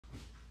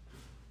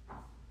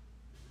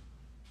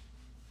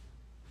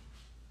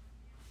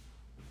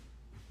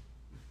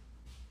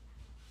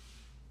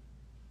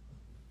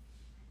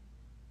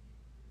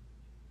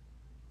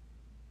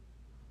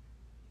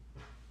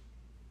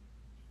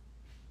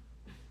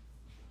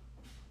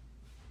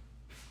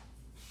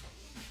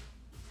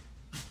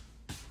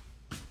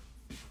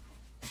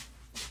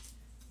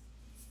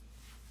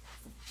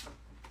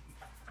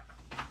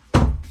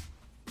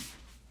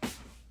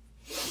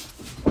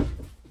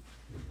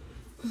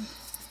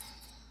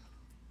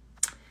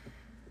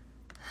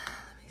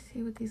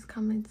see what these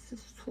comments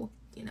is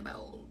talking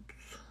about.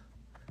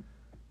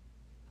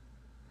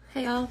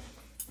 Hey y'all.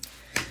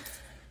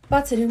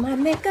 About to do my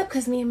makeup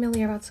because me and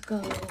Millie are about to go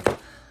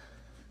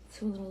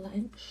to a little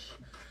lunch.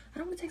 I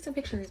don't want to take some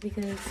pictures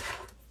because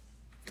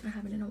I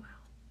haven't in a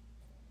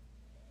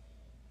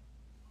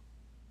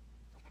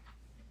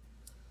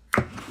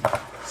while.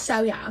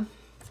 So yeah.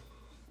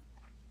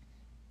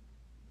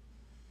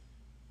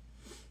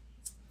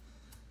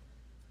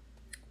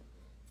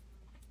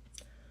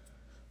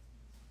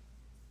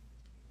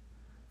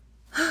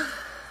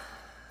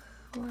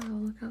 Wow,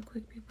 look how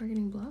quick people are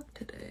getting blocked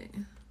today.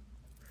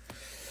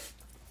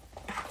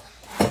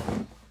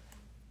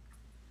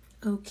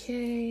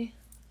 Okay.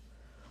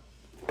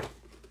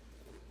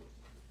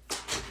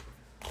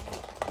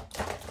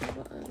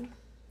 Hold on.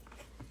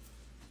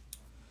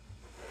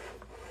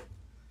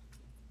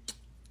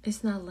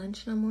 It's not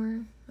lunch no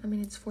more. I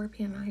mean, it's 4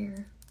 p.m. out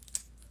here.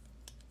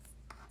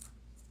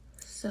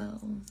 So,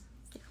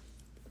 yeah.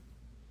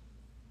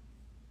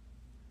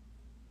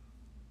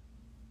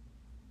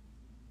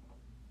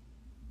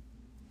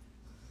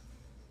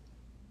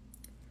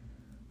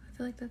 I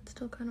feel like that's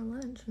still kind of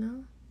lunch,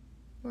 no?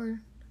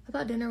 Or, I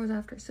thought dinner was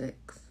after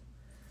 6.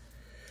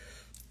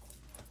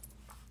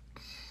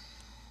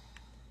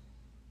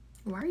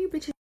 Why are you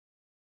bitches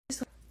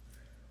so... Oh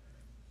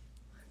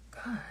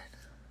my God.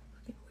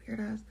 Fucking weird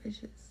ass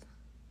bitches.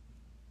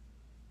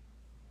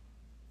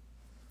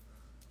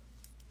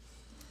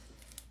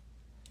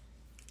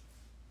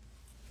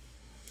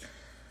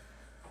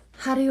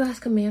 How do you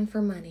ask a man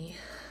for money?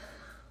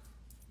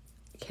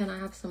 Can I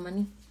have some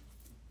money?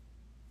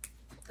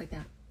 Like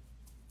that.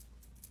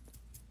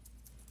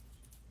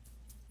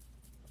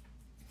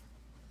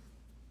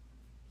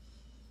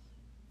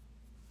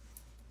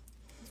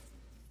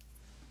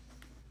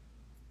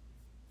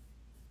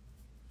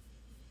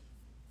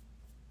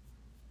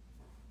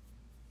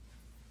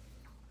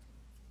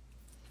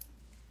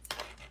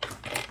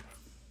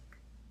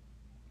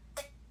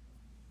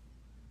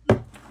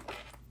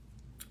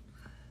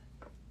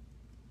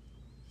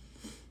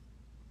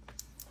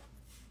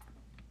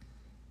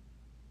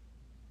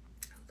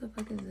 What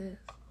the fuck is this?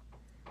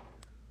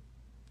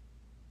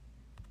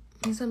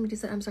 And somebody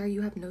said, I'm sorry,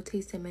 you have no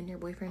taste in men. Your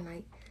boyfriend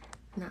might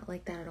not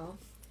like that at all.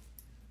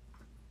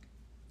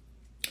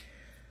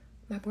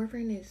 My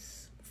boyfriend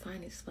is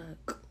fine as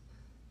fuck,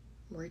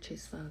 rich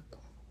as fuck,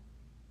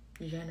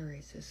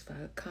 generous as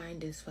fuck,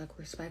 kind as fuck,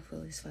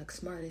 respectful as fuck,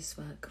 smart as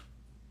fuck.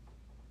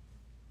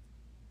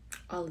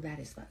 All of that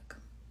is fuck.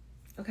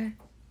 Okay?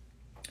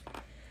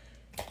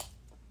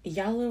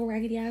 Y'all little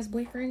raggedy ass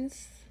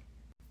boyfriends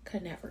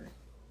could never.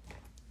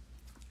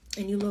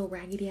 And you little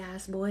raggedy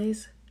ass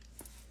boys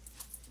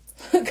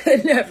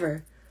could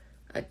never.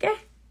 Okay?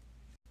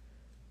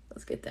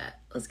 Let's get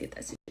that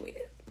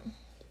situated.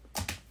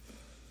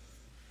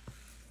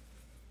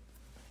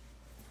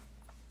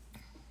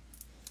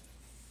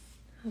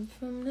 I'm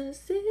from the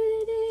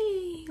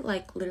city.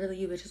 Like, literally,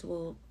 you bitches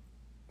will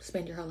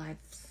spend your whole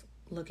lives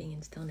looking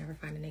and still never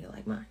find a nigga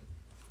like mine.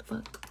 The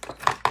fuck?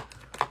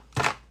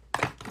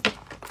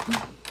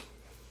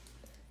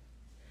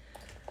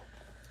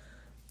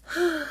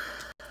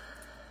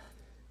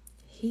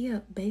 He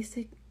a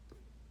basic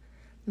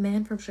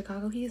man from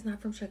Chicago. He is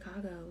not from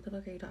Chicago. What the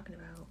fuck are you talking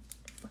about?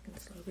 Fucking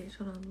slow bitch.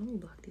 Hold on, let me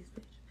block these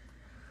bitch.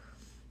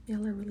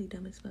 Y'all are really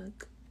dumb as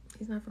fuck.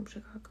 He's not from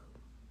Chicago.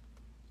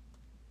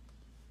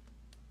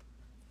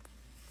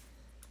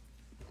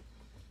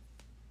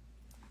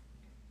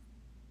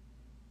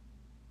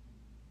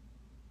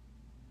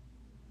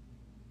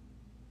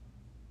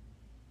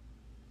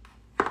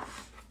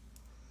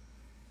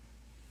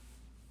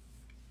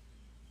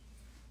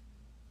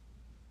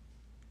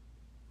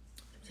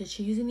 Did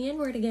she using the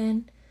N-word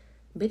again?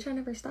 Bitch, I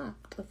never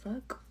stopped. The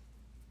fuck?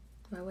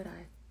 Why would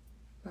I?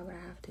 Why would I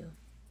have to?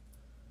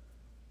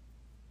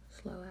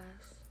 Slow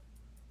ass.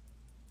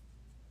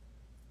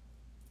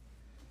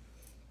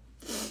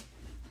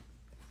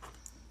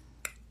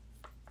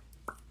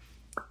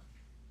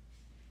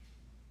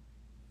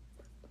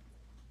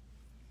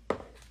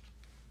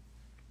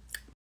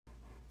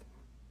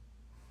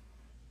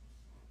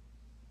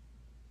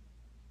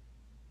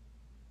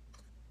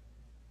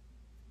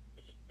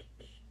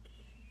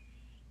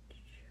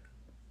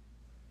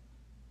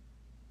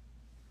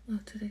 Oh,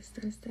 today's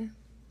Thursday.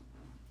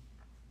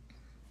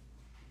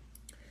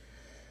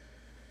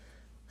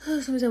 Oh,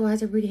 somebody said, why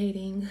is everybody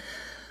hating?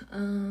 I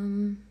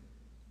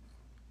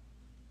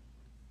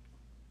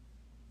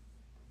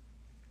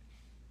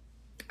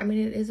mean,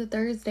 it is a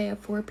Thursday at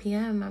 4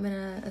 p.m. I'm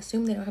gonna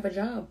assume they don't have a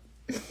job.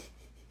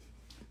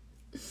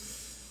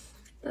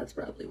 That's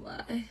probably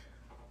why.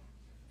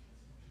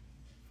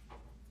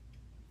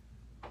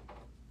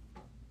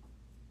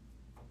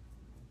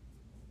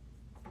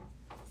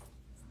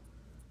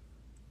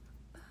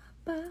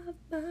 Ba,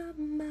 ba,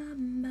 ba,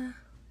 ba.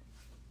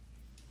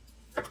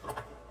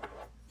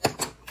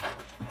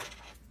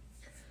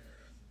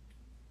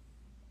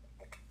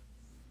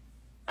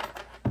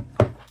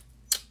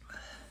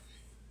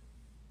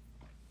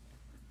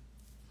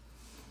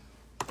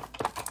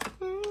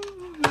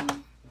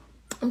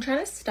 I'm trying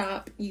to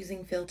stop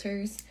using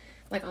filters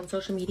like on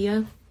social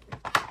media,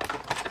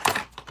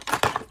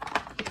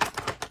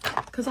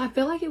 because I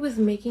feel like it was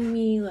making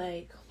me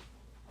like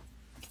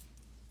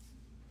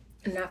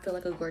not feel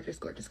like a gorgeous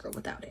girl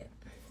without it.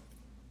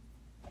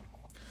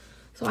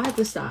 So I have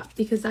to stop,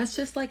 because that's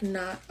just like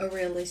not a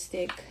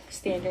realistic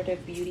standard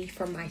of beauty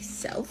for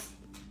myself.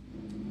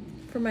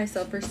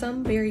 For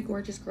some very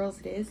gorgeous girls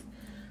it is,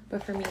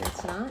 but for me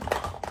it's not.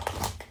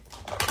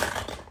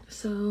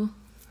 So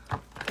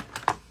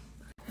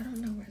I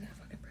don't know where that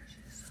fucking brush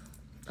is.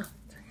 Oh,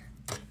 it's right here.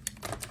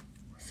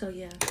 So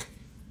yeah.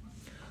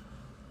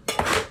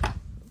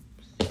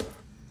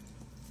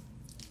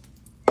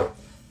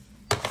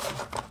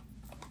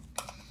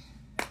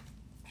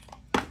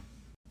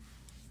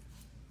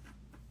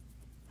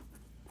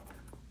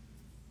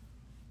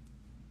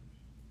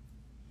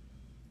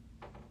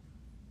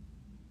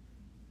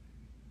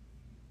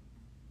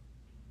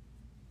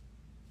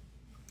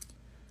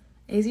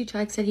 AZ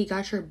Trike said he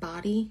got your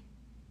body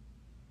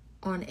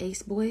on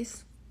Ace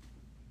Boys.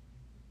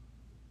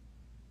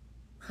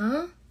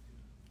 Huh?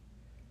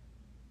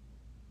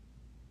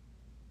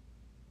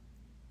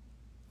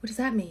 What does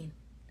that mean?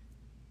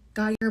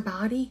 Got your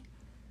body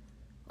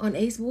on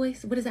Ace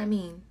Boys? What does that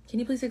mean? Can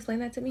you please explain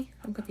that to me?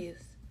 I'm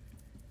confused.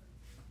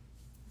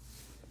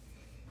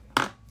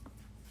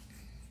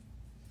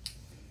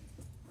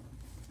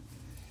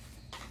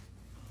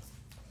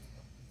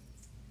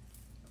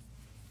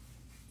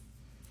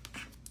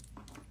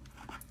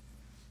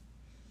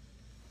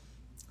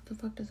 What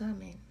the fuck does that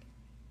mean?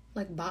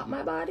 Like, bought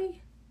my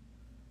body?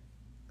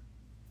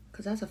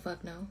 Because that's a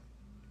fuck no.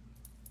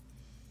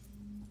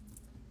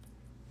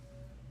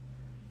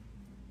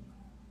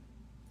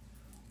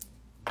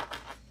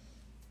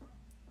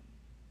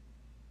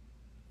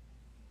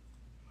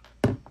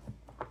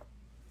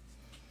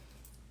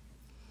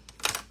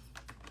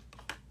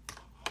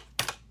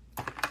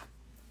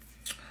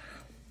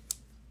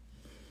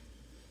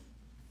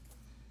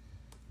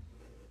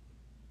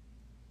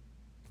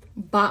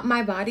 Bought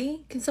my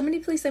body? Can somebody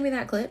please send me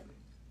that clip?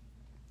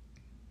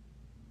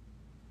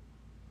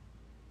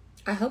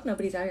 I hope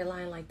nobody's out here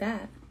lying like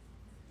that.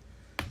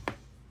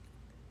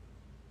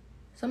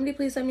 Somebody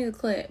please send me the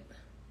clip.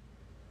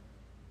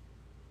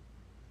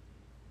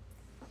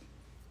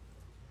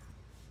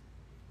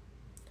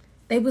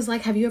 They was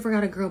like, have you ever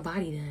got a girl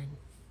body done?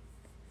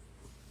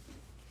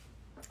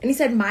 And he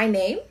said my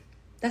name?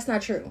 That's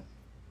not true.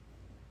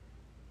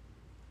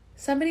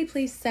 Somebody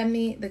please send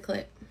me the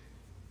clip.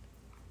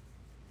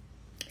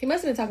 He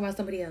must have been talking about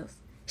somebody else.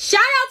 Shout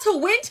out to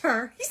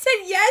Winter. He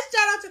said yes,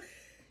 shout out to...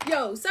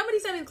 Yo, somebody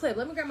send me the clip.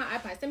 Let me grab my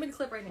iPad. Send me the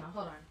clip right now.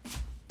 Hold on.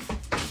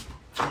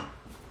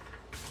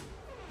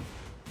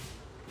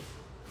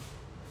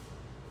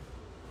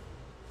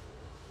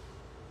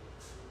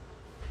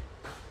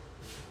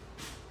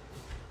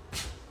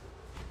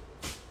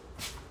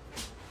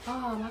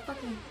 Oh,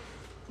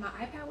 my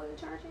iPad wasn't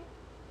charging?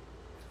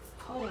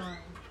 Hold on.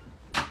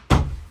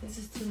 This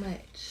is too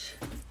much.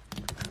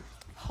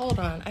 Hold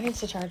on. I need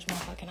to charge my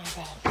fucking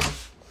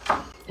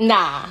iPad.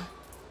 Nah.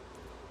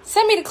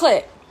 Send me the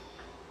clip.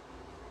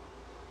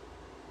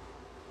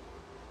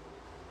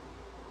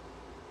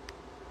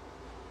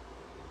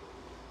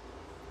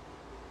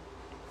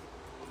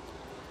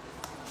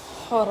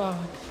 Hold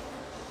on.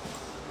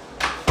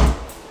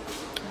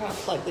 I gotta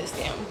plug this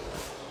damn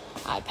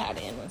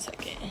iPad in 1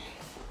 second.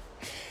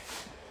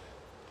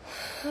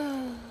 Hold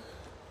on.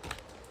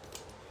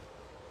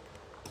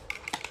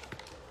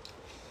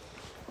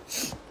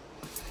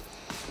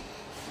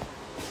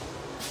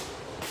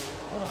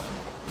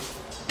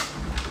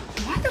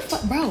 Why the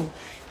fuck, bro?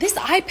 This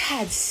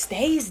iPad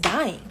stays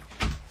dying.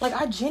 Like,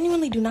 I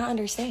genuinely do not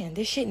understand.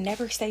 This shit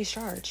never stays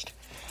charged.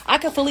 I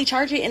can fully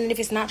charge it, and if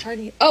it's not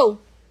charging, oh,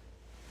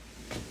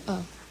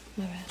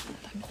 my bad.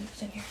 I thought it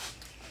was in here.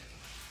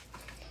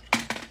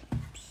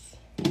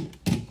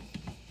 Oops.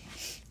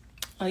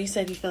 Oh, you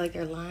said you feel like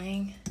they're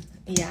lying?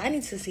 Yeah, I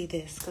need to see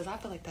this, because I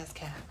feel like that's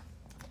cap.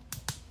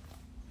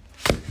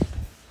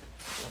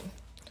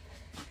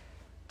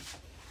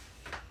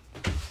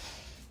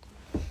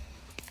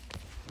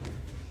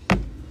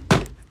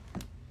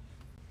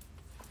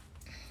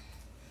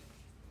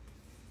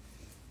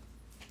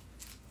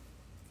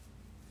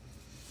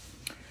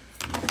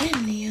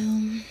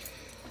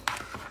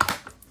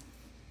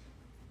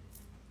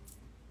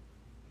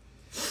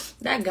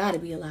 That gotta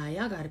be a lie.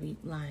 Y'all gotta be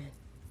lying.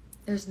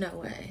 There's no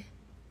way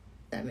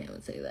that man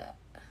would say that.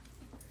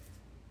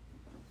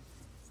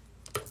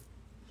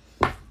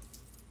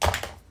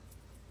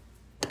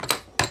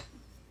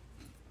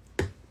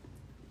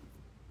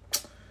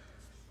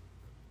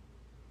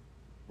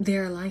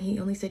 They're lying. He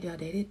only said y'all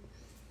dated.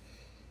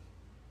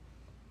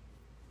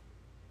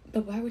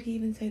 But why would he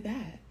even say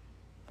that?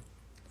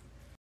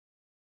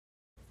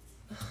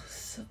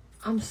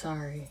 I'm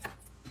sorry.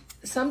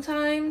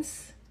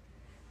 Sometimes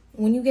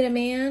when you get a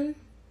man,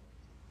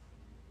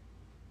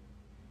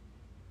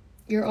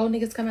 your old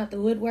niggas come out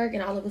the woodwork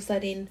and all of a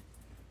sudden,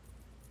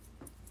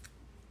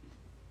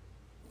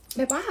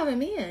 babe, I have a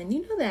man.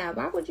 You know that.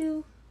 Why would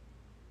you?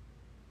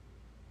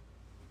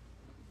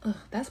 Ugh,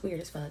 that's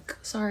weird as fuck.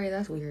 Sorry,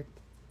 that's weird.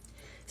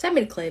 Send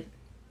me the clip.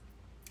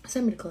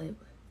 Send me the clip.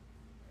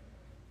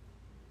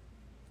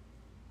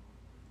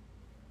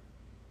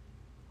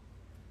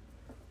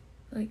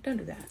 Like, don't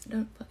do that.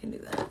 Don't fucking do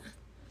that.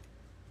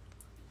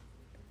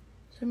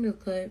 Send me the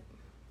clip.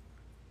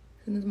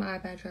 As soon as my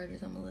iPad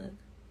charges, I'm gonna look.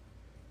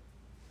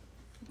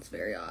 It's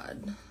very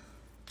odd.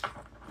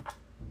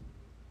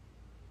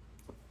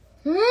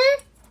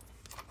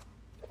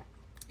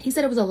 He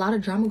said it was a lot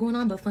of drama going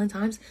on, but fun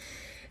times.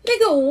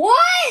 Nigga,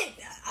 what?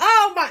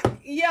 Oh my,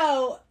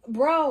 yo,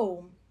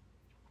 bro.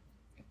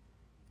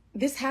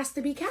 This has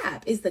to be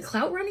cap. Is the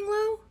clout running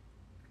low?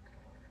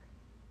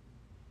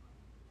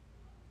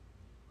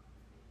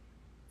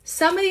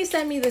 Somebody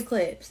send me the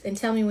clips and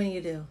tell me when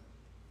you do.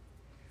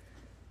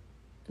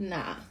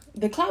 Nah.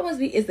 The clout must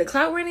be, is the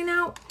clout running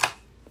out?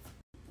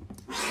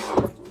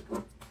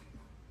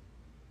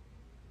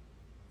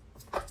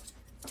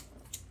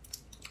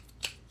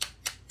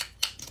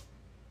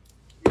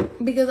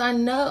 Because I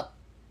know,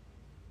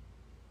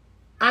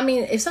 I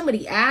mean, if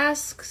somebody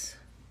asks,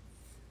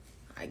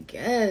 I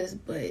guess,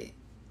 but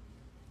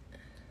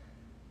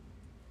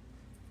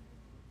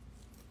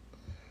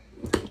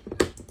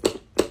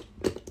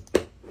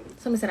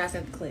somebody said I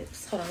sent the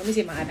clips. Hold on, let me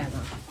see if my iPad's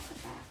on.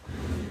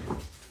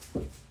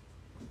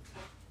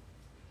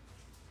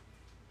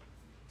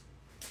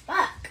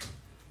 Fuck.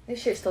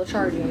 This shit's still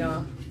charging,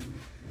 y'all.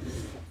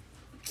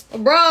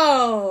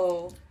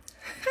 Bro.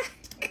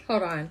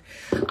 Hold on.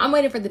 I'm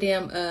waiting for the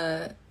damn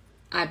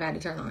iPad to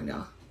turn on,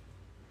 y'all.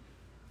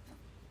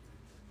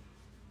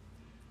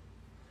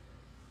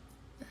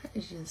 That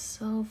is just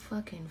so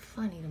fucking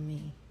funny to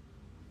me.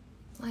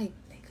 Like,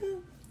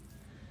 nigga.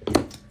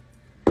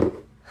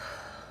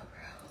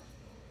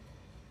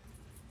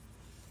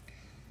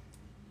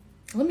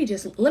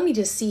 Let me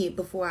just see it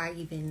before I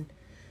even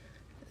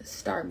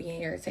start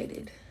being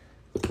irritated.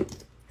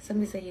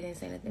 Somebody said he didn't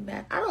say nothing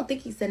bad. I don't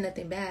think he said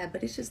nothing bad,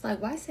 but it's just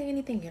like, why say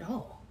anything at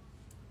all?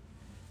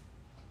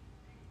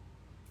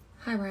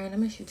 Hi, Ryan. I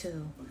miss you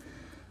too.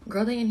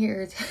 Girl, they in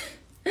here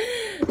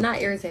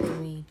not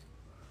irritating me.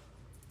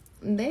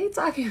 They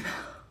talking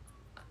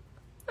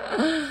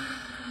about...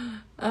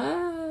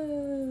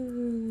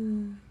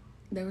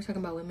 they were talking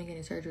about women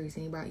getting surgeries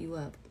and he brought you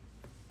up.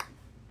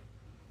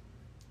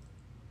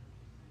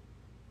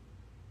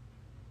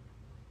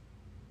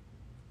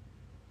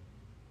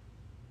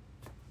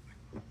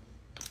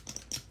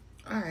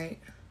 Alright.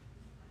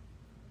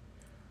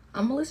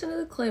 I'm gonna listen to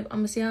the clip. I'm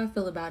gonna see how I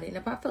feel about it. And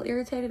if I feel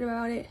irritated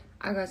about it,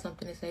 I got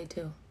something to say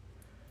too.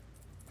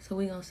 So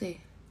we gonna see.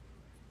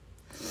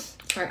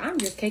 Alright, I'm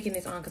just caking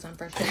this on because I'm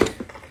frustrated.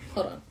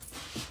 Hold on.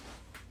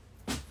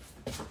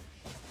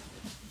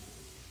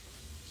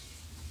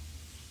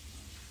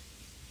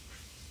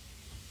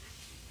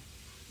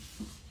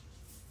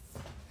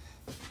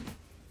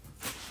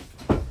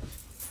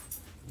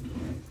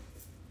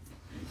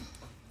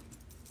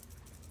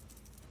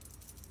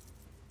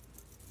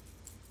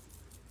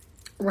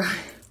 Right.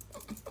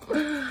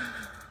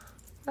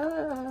 I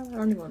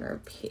don't even want to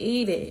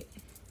repeat it.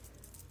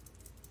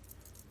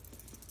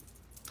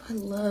 I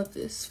love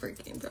this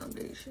freaking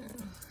foundation.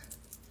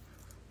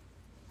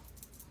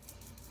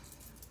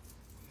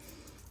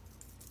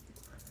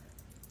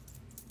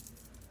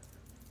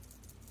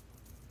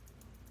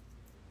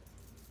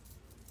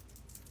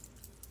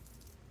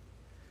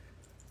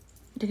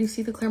 Did you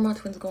see the Claremont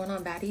twins going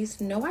on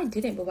baddies? No, I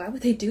didn't, but why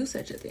would they do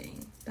such a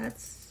thing?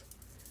 That's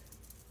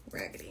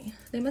raggedy.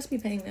 They must be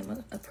paying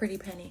them a pretty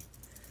penny.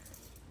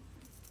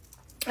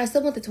 I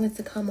still want the twins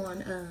to come on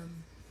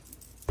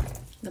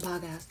the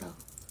podcast though.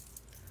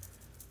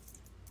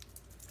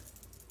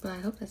 But I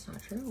hope that's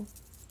not true.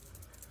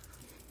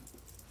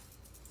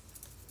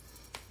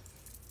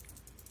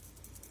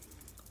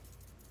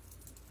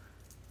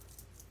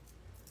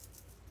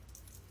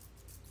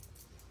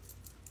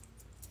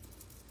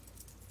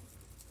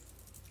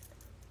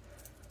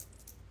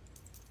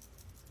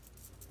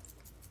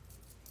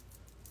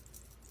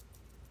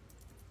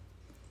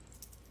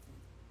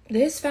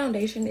 This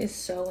foundation is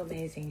so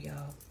amazing,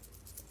 y'all.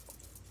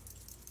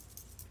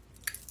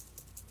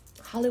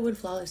 Hollywood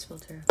Flawless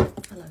Filter.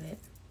 I love it.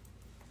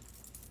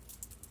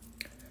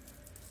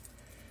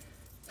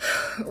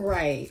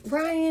 Right.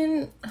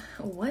 Ryan,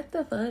 what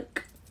the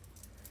fuck?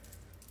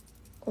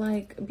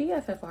 Like,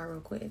 BFFR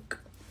real quick.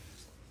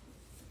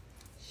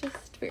 It's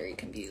just very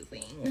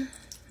confusing. I'm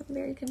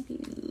very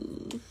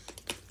confused.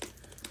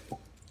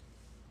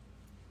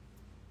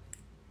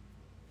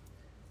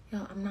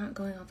 Yo, I'm not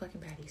going on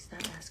fucking baddies.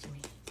 Stop asking me.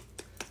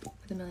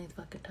 For the millionth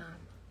fucking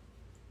time.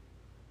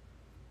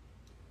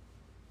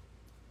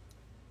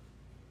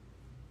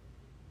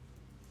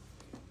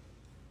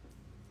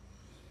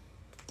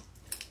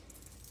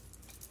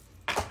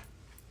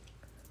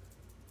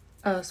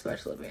 Oh,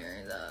 special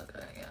appearance.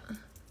 Okay, yeah.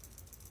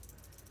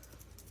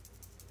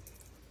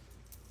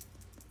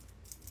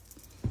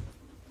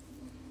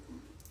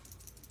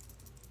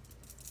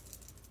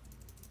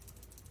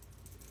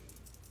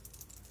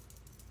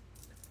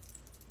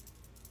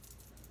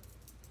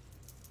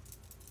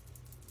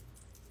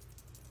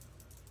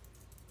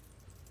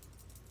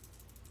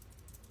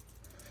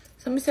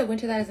 Somebody said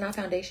winter, that is not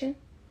foundation.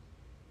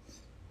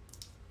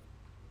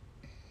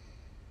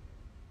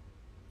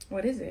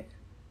 What is it?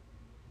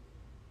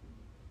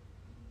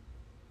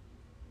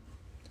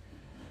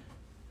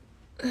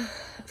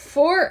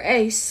 For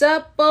a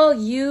supple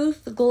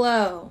youth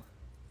glow.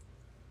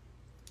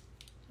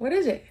 What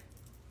is it?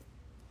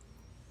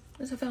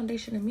 It's a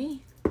foundation to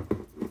me.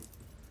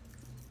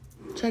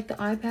 Check the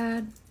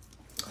iPad.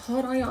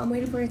 Hold on, y'all. I'm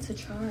waiting for it to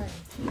charge.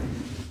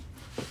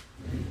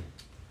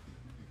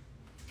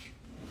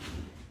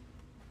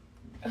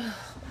 Oh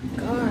my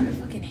god, I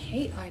fucking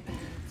hate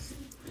iPads.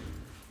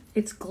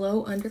 It's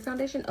glow under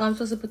foundation. Oh, I'm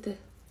supposed to put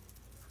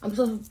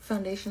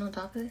foundation on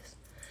top of this.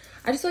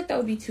 I just feel like that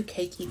would be too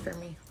cakey for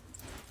me.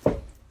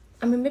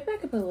 I mean, maybe I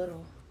could put a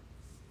little.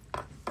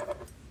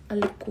 A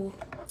little.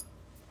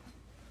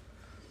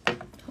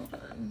 Hold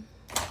on.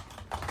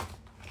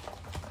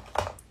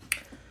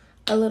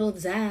 A little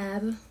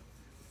dab.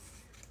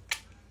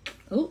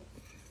 Oh.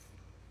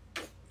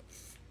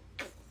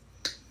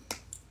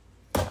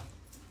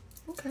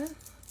 Okay.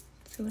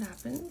 See what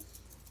happens.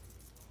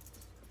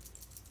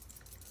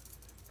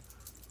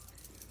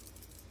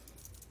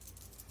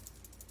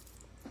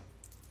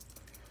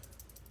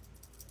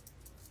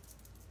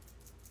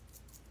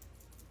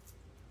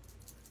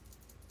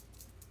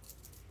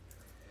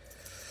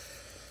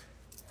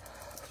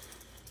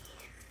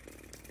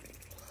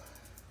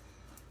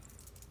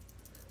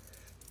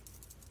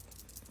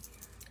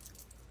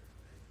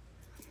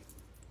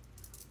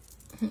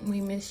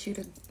 We miss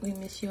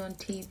you on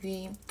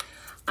TV.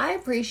 I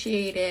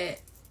appreciate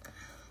it.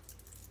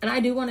 And I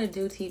do want to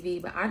do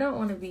TV, but I don't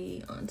want to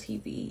be on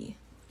TV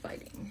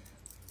fighting.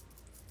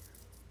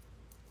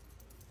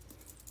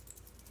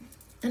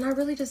 And I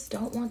really just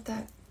don't want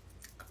that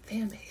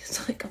fan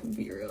base. Like, I'm gonna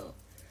be real.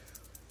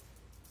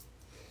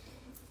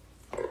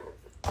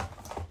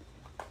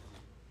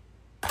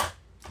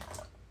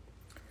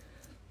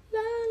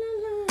 La la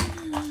la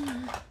la la la.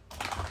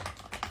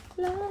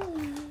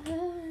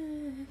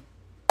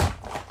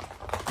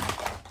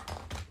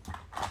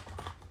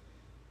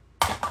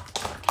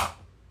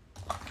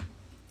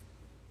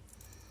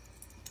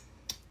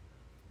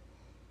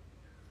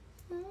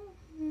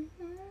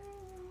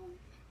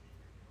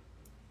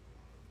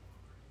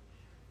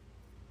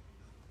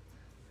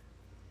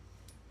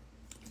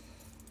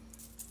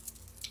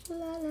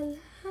 La la la.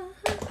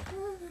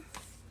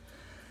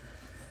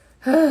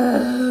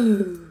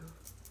 Oh.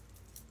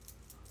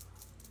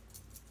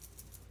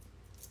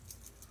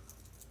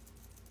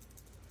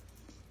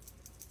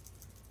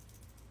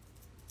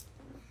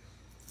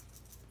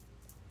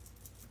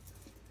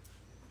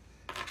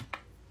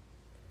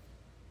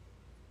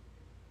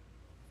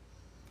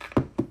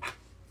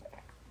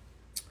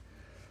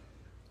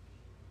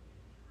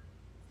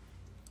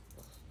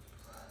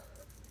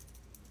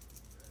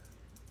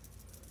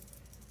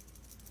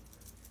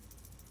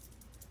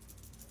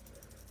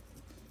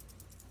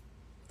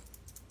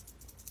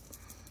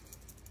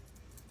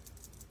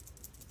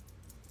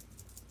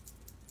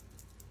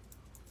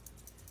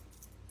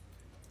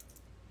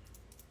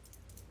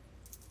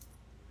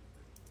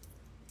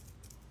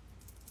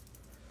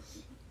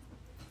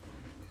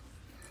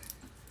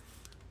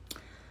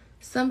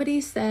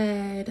 Somebody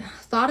said,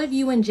 thought of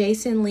you when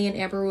Jason Lee and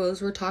Amber Rose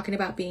were talking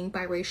about being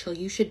biracial.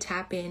 You should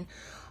tap in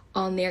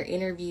on their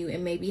interview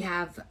and maybe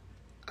have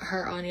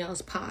her on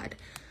y'all's pod.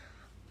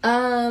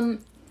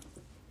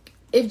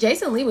 If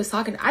Jason Lee was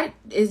talking,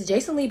 is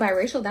Jason Lee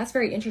biracial? That's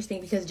very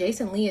interesting because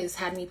Jason Lee has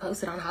had me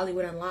posted on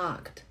Hollywood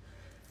Unlocked,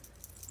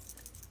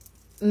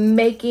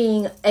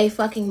 making a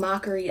fucking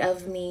mockery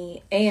of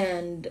me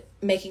and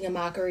making a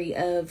mockery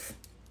of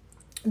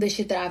the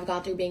shit that I've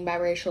gone through being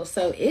biracial.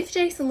 So if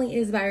Jason Lee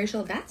is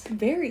biracial, that's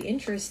very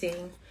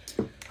interesting.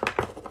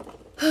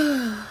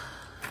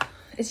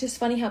 It's just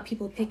funny how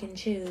people pick and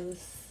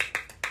choose.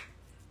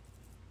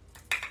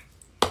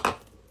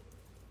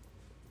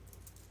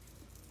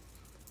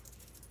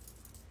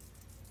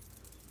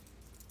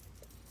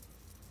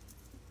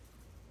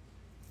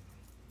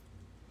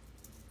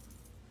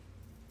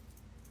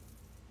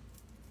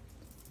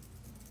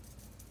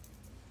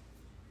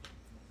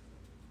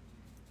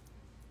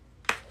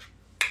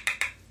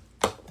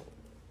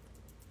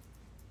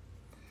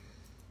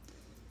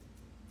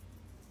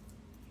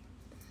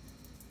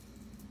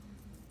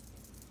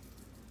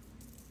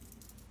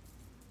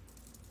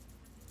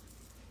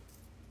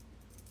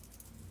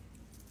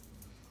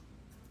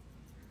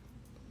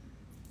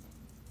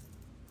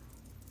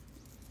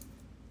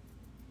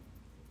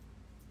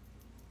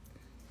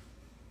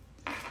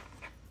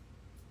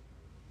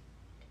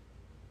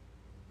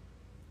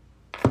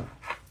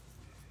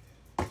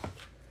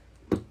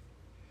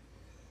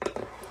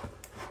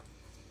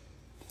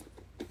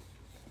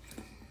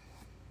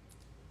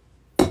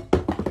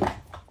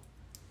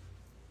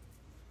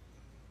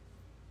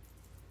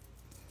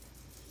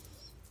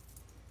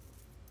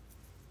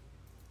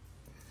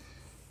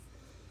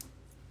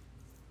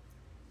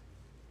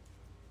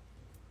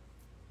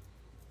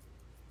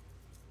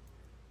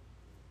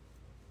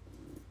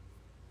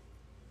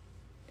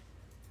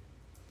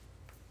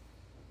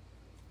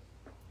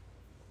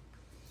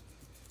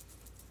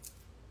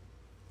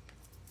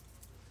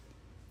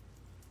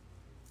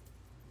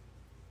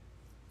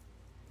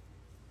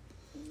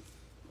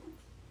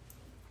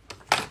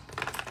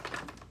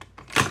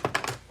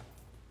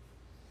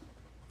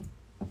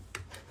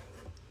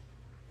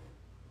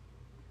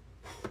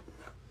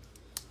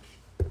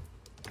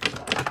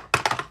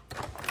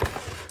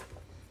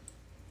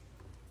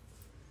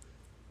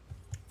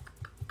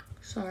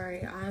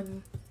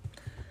 I'm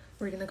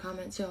reading the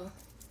comments, y'all.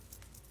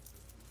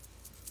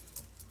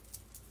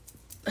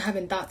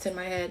 Having thoughts in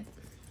my head.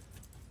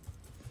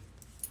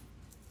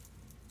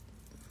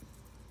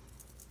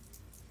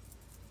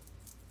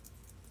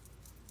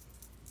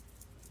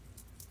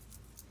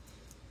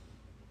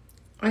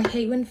 I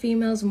hate when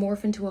females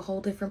morph into a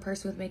whole different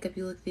person with makeup.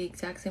 You look the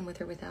exact same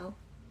with or without.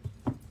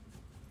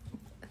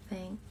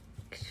 Thanks.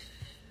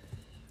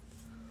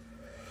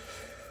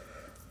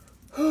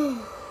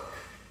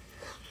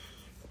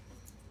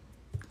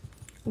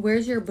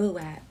 Where's your boo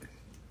at?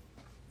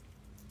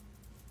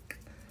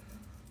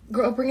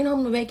 Girl, bringing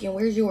home the bacon.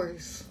 Where's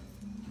yours?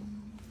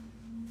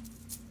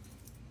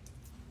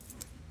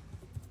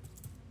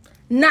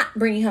 Not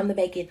bringing home the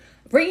bacon.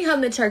 Bringing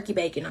home the turkey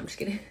bacon. I'm just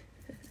kidding.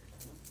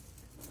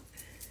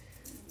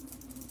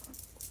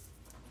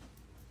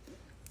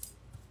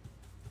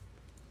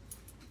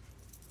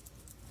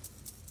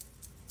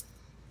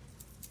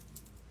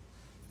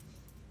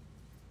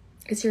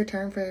 It's your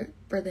turn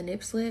for the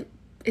nip slip.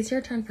 It's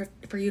your turn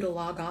for you to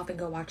log off and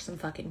go watch some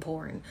fucking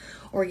porn.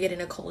 Or get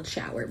in a cold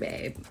shower,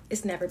 babe.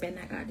 It's never been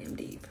that goddamn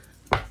deep.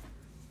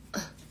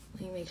 Let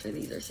me make sure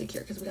these are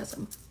secure because we got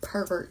some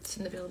perverts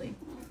in the building.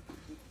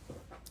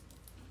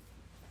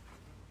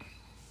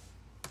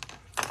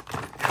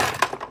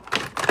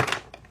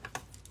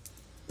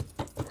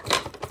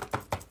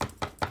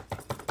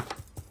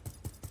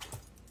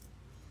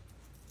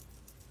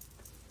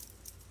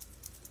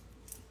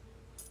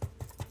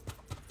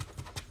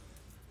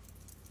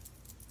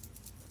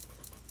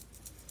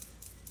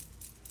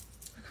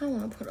 I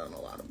want to put on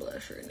a lot of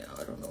blush right now.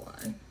 I don't know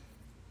why.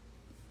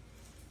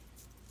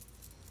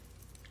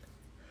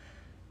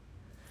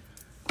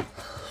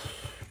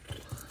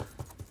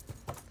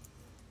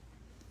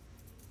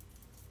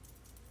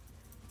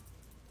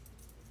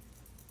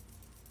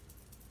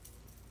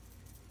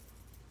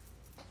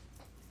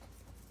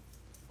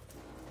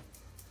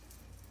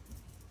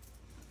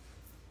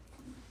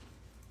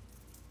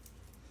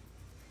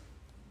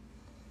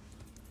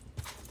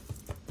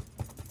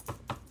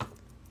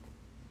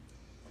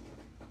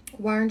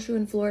 Why aren't you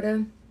in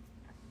Florida?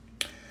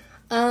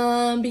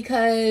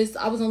 Because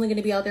I was only going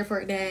to be out there for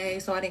a day,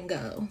 so I didn't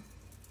go.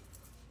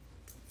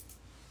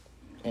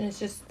 And it's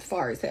just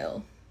far as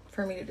hell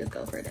for me to just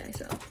go for a day,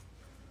 so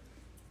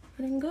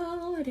I didn't go.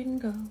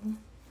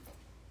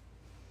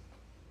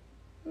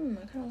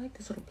 I kind of like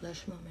this little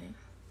blush moment.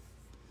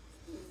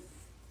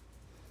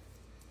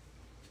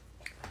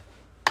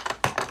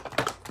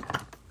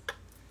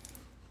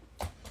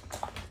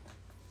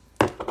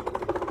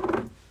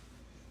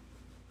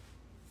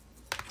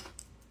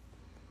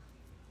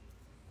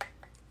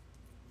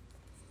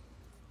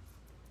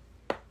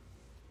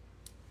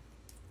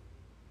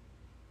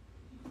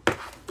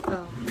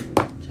 Oh,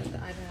 check the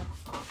iPad.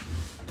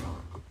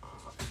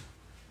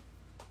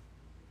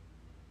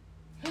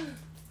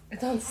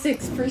 It's on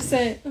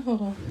 6%.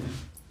 Hold on.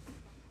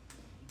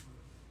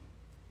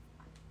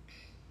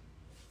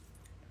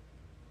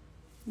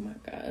 Oh my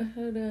God,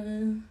 hold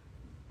on.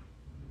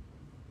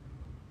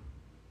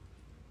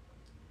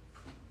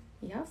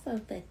 Y'all so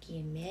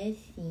fucking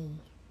messy.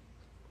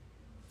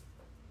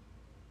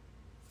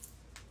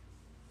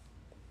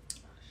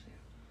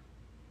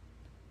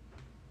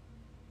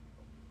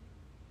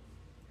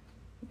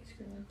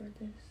 Record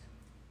this.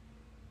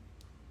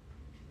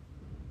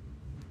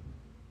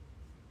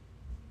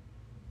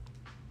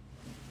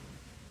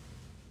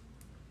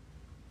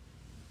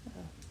 Oh,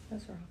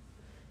 that's wrong.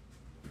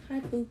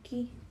 Hi,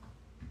 Pookie.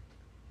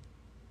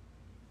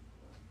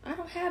 I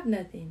don't have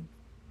nothing.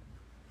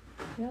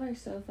 Y'all are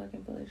so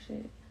fucking full of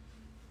shit.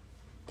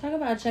 Talk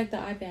about check the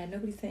iPad.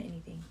 Nobody sent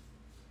anything.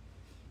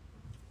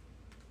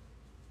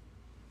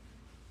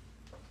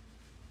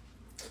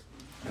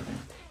 Okay.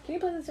 Can you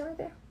put this in right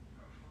there?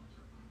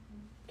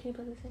 Can you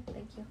put this in?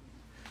 Thank you.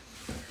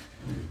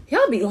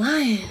 Y'all be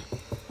lying.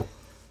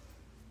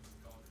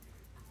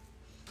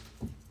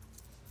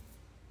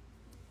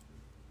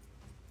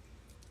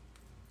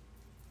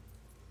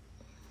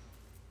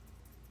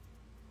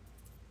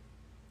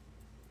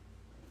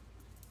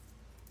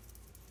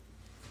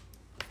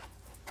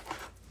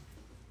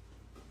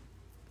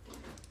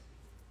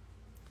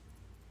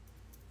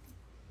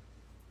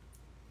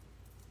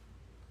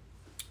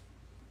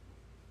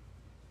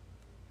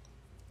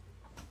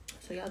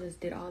 So y'all just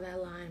did all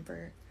that line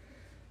for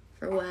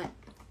what?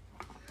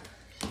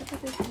 Should I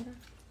put this in there?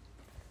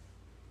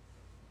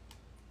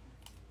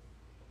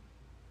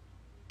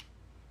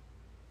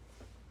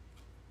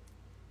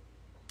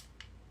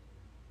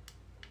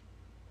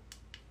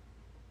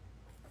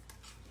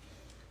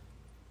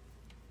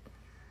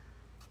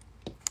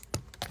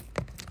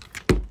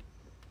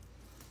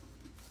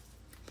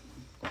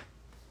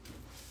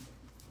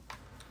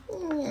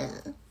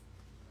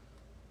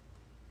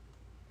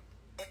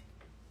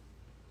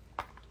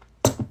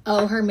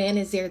 Oh, her man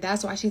is there.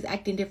 That's why she's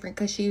acting different,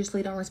 because she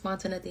usually don't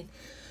respond to nothing.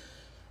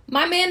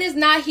 My man is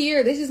not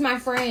here. This is my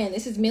friend.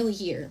 This is Millie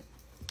here.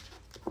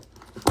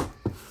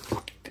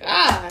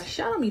 Gosh,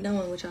 y'all don't be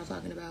knowing what y'all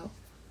talking about.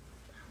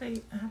 How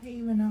do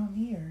you even know I'm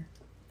here?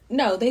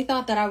 No, they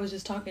thought that I was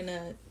just talking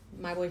to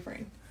my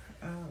boyfriend.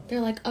 Oh.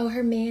 They're like, oh,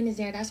 her man is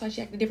there. That's why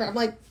she acted different. I'm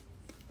like,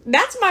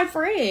 that's my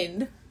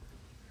friend.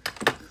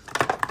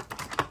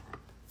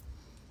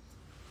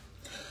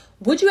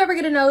 Would you ever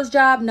get a nose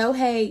job? No,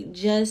 hey,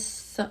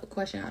 just some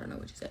question. I don't know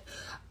what you said.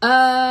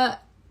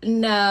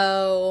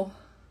 No,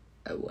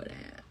 I wouldn't.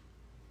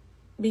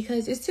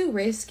 Because it's too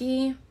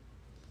risky.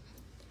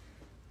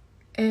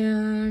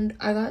 And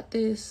I got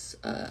this,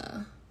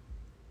 why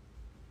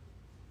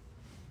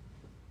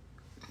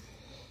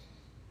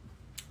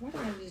did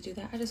I just do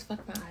that? I just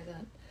fucked my eyes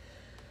up.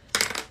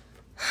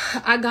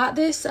 I got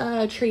this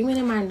treatment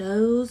in my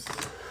nose.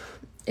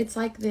 It's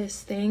like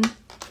this thing.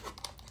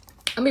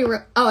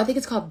 I think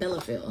it's called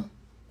Belafil.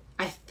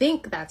 I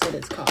think that's what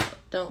it's called.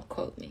 Don't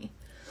quote me.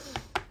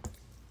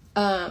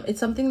 It's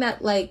something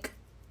that like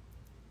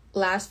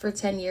lasts for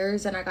 10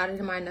 years, and I got it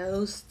in my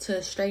nose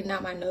to straighten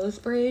out my nose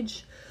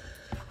bridge.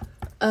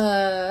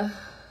 And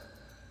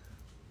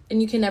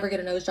you can never get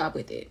a nose job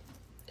with it.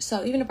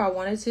 So even if I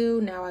wanted to,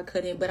 now I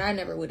couldn't, but I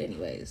never would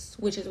anyways,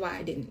 which is why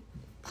I didn't.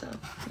 So,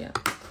 yeah.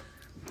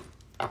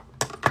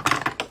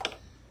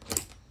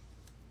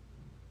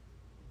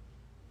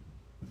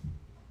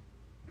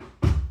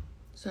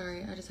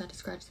 Sorry, I just had to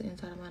scratch the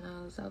inside of my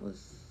nose. That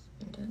was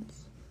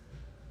intense.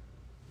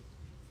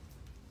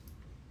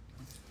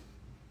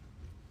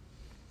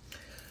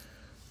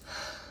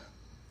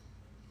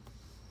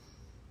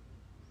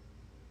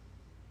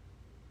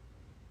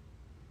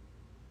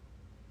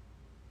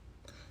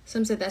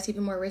 Some said that's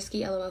even more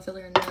risky. LOL,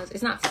 filler in the nose.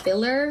 It's not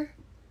filler.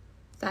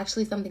 It's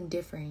actually something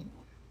different.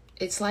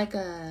 It's like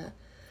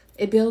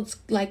it builds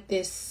like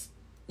this,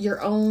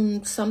 your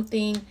own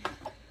something.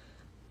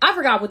 I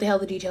forgot what the hell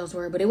the details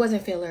were, but it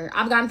wasn't filler.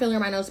 I've gotten filler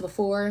in my nose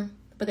before,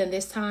 but then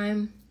this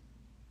time,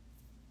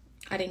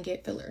 I didn't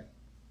get filler.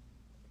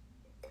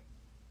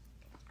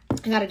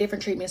 I got a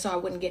different treatment so I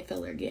wouldn't get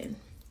filler again.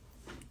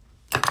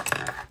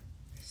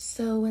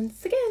 So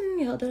once again,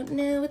 y'all don't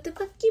know what the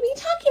fuck you be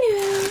talking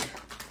about.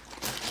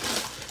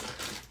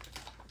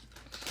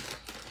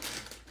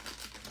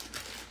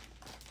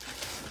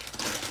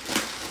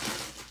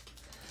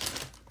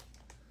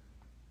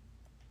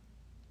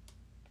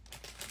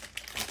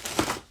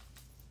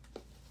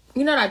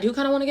 You know what I do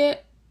kind of want to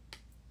get?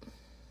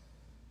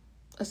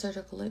 A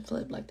surgical lip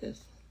flip like this.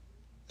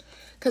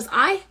 Because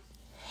I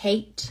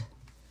hate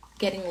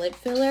getting lip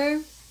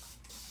filler.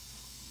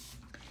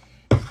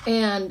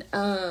 And,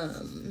 I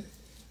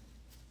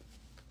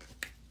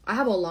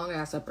have a long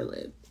ass upper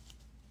lip.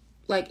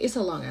 Like, it's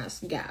a long ass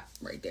gap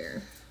right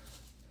there.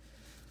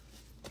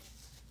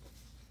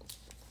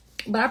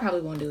 But I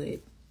probably won't do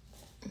it.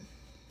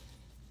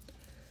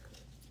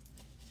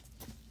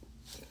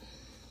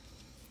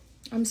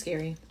 I'm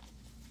scary.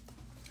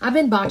 I've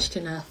been botched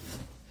enough.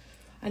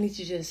 I need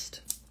to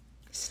just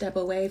step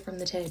away from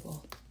the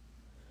table.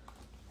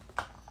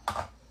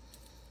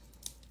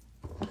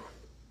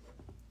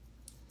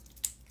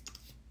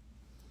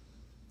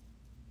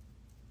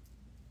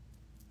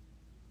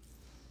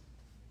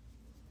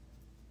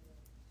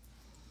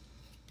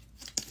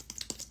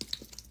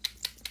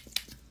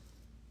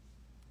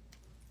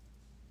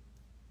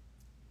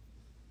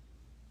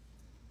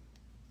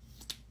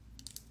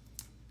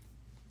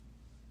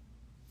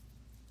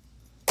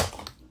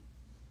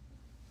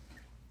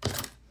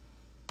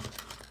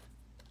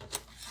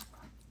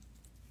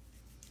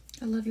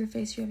 I love your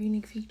face. You have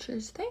unique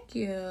features. Thank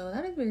you.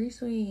 That is very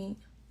sweet.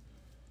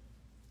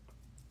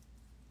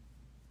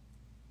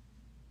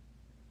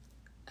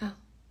 Oh.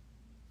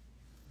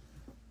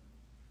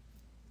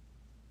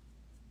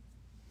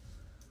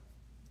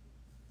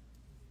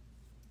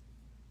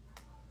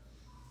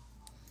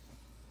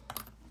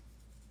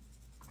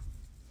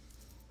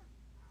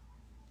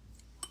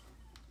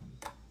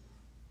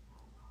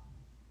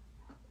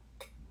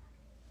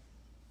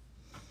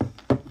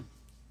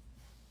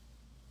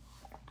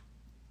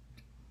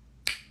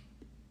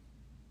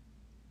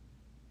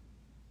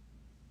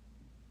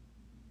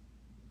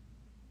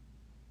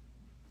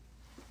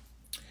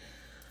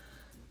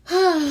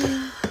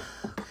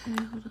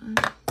 Okay, hold on.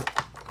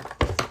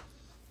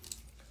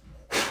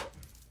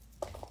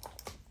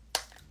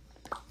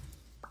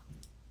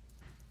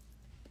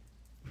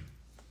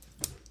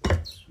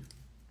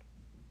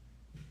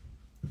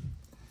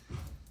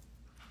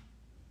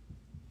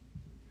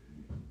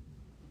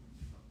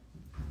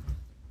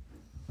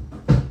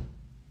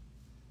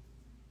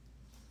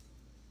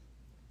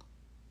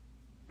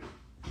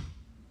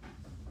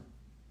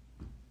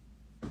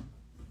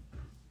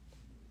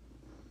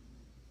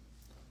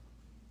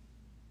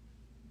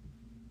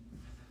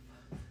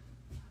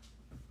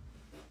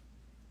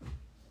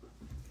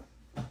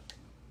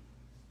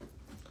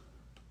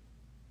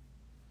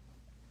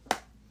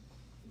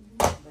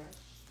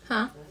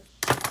 Huh?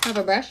 Have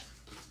a brush?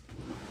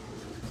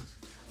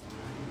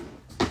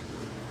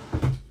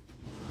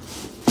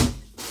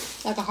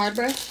 Like a hard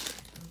brush?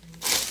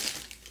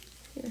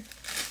 Here.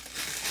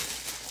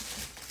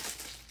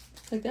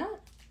 Like that?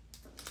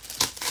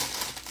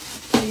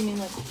 What do you mean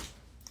like?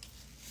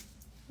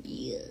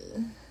 Yeah.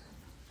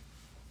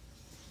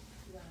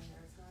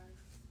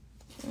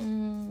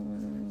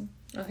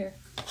 Oh, here.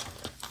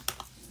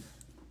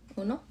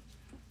 Uno?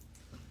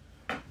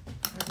 I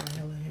have my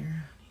yellow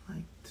hair.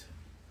 Liked.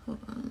 Hold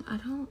on. I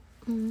don't.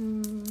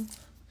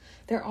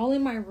 They're all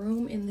in my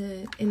room in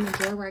the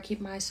drawer where I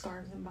keep my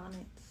scarves and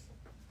bonnets.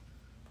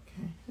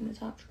 Okay. In the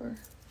top drawer.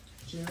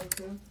 Gel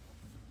too?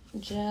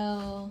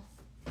 Gel.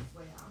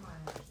 Wait, I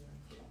might have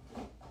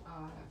gel. Oh, I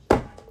have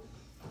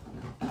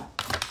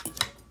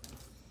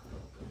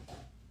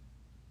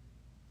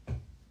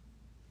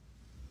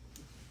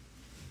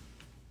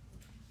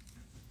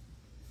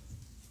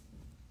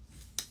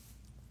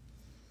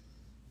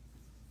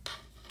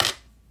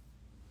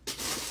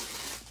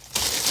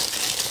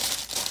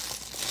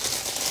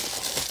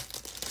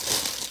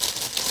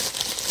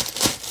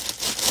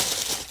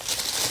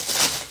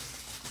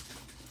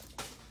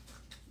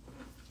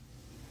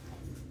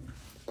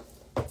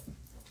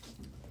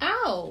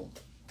Ow!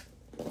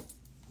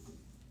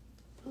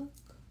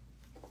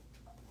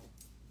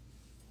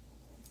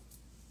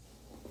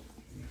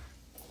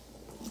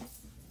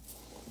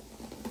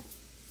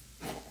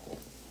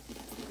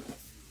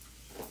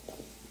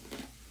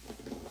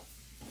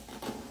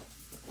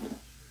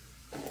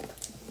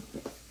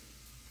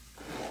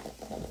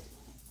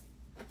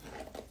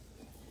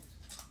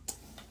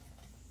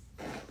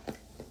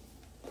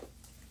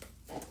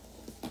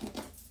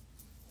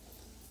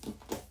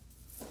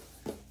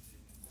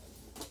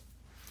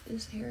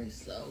 This hair is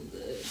so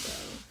good, bro.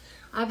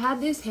 I've had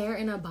this hair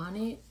in a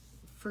bonnet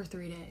for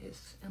 3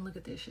 days. And look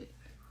at this shit.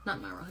 Not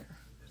my real hair.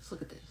 Just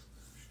look at this.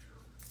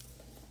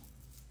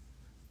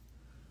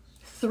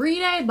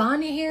 3-day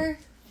bonnet hair?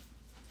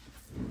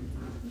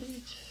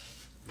 Bitch.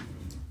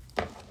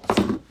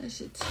 That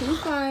shit too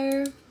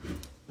fire.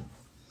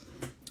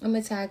 I'm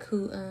gonna tag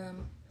who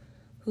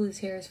this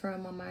hair is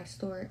from on my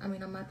story. I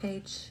mean on my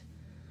page.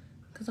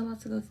 Cause I'm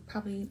about to go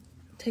probably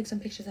take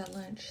some pictures at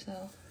lunch,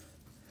 so.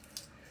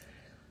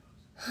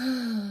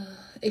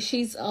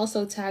 She's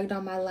also tagged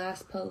on my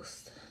last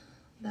post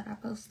that I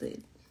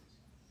posted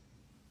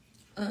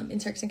in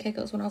Turks and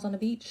Caicos when I was on the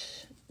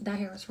beach. That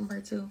hair was from her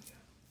too.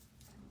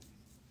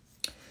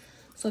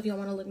 So if y'all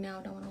want to look now,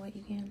 don't want to wait,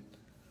 you can.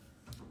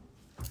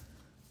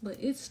 But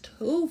it's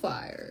too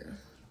fire.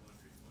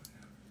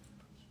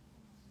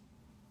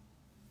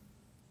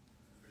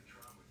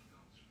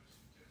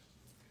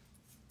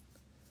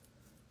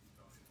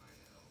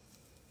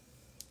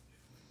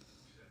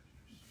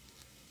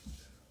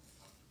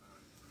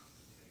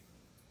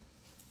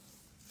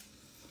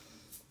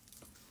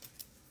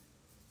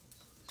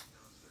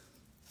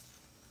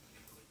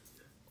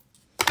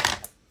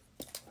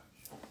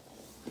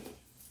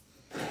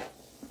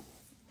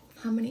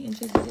 How many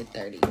inches is it?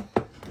 30.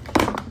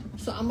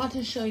 So I'm about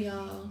to show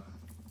y'all.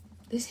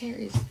 This hair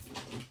is,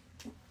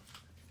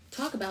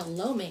 talk about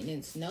low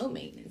maintenance, no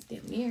maintenance,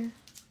 damn near.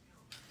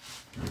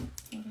 Hold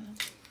on.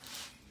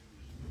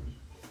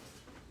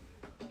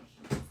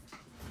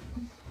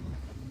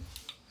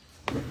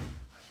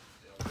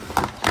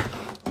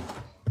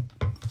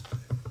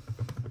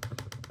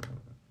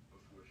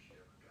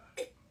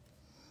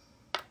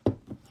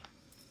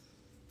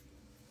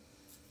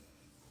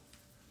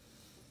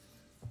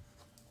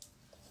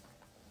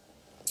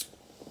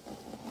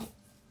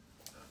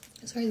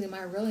 It's crazy,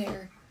 my real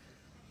hair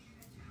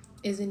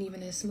isn't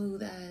even as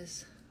smooth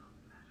as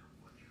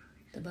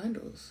the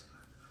bundles.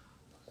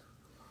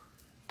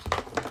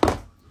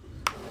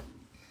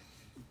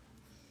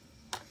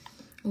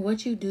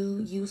 What you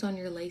do, use on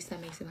your lace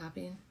that makes it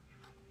happen.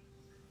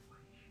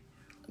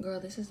 Girl,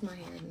 this is my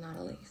hair, not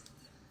a lace.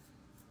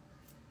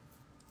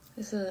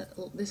 This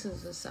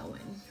is a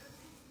sewing.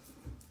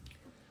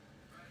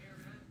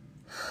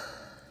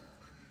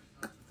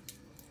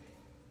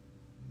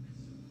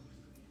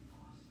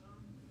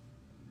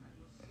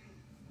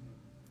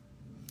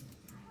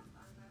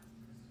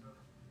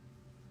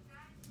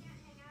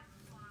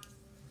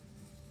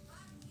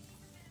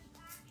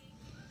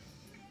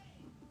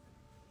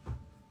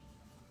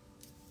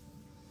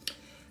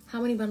 How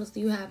many bundles do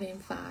you have in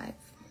 5?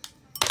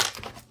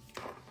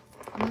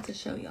 I'm about to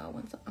show y'all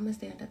once. I'm gonna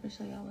stand up and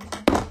show y'all once.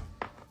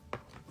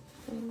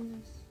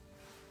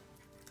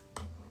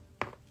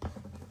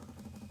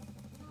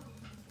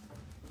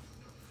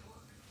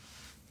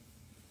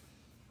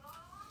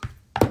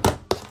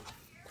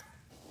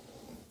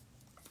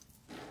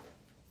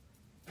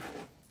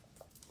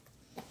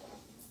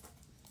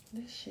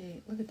 This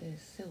shit, look at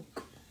this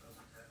silk.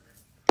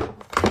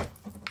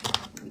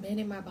 Been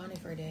in my bonnet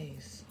for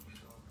days.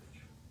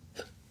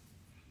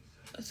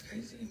 That's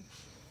crazy.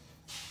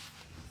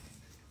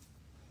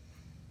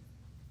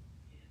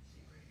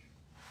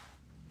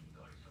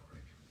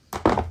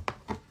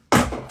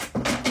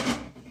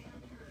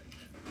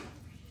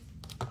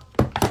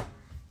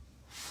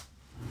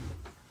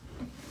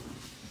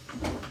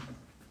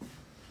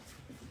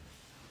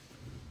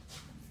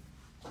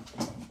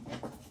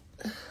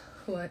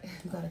 What?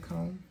 You got a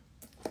comb?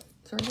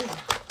 It's right here.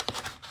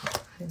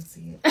 I didn't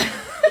see it.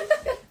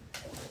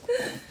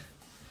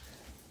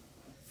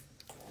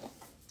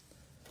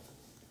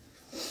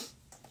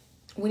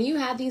 When you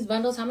had these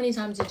bundles, how many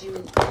times did you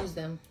use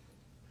them?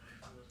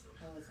 All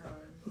the time.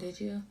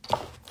 Did you?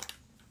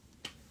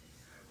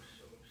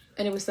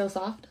 And it was still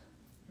soft?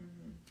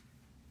 Mm-hmm.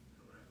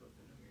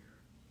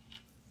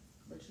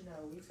 But you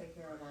know, we take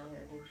care of our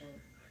hair different.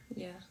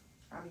 Yeah.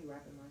 I be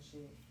wrapping my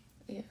shit.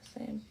 Yeah,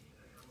 same.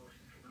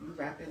 You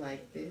wrap it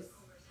like this?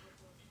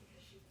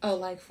 Oh,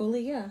 like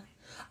fully? Yeah.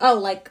 Oh,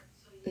 like,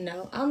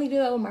 no. I only do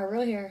that with my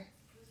real hair.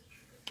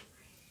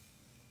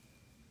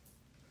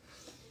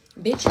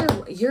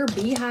 Bitch, your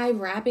beehive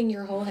wrapping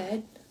your whole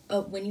head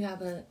up when you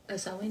have a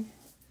sewing?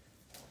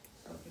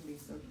 Oh, it can be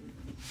silky.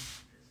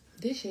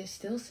 This shit's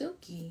still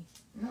silky.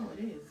 No,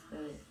 it is,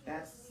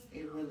 but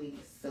it really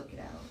silk it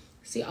out.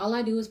 See, all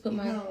I do is put you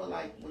my... know,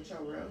 like, with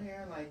your real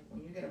hair, like,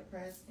 when you get a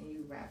press and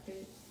you wrap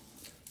it...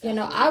 You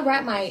know, I'll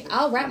wrap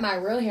my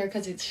real hair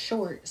because it's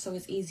short, so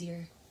it's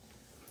easier.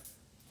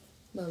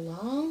 But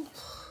long?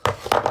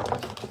 I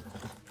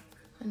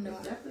know.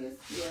 It's definitely a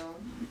skill.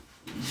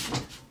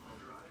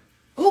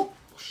 Oh,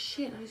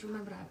 shit. I just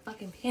remembered I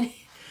fucking panicked.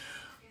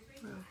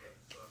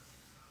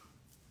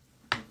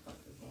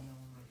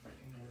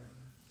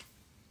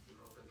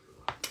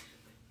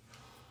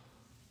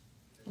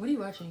 What are you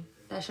watching?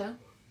 That show?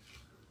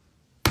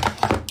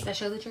 That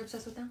show that you're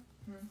obsessed with now?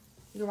 Hmm?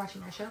 You're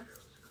watching that show?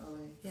 Oh,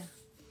 wait. Yeah.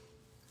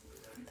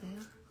 What the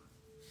hell?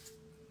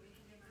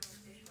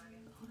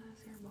 Oh,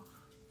 that's terrible.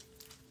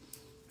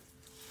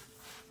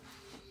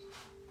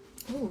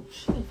 Oh,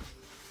 shit.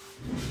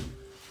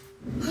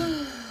 Oh,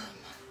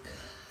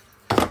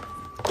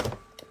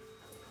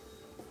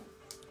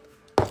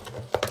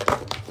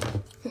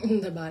 my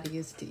God. The body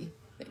is tea.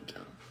 Thank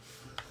y'all.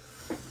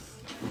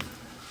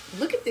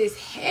 Look at this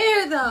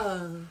hair,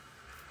 though.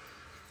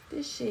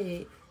 This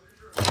shit.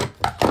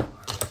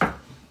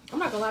 I'm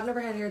not gonna lie, I've never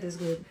had hair this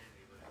good.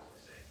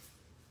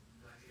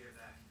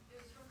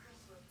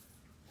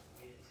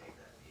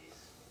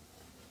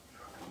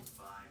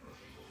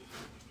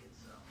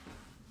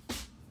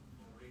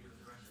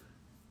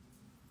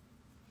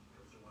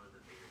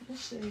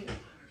 This shit.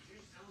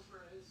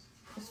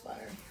 It's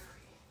fire.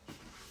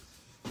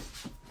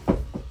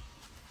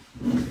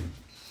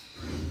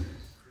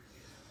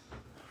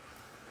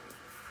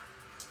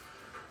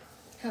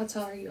 How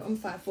tall are you? I'm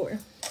 5'4".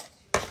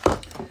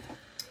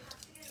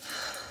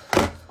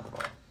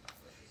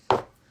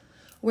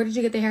 Where did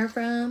you get the hair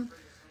from?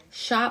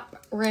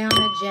 Shop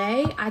Rihanna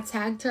J. I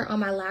tagged her on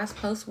my last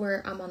post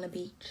where I'm on the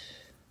beach.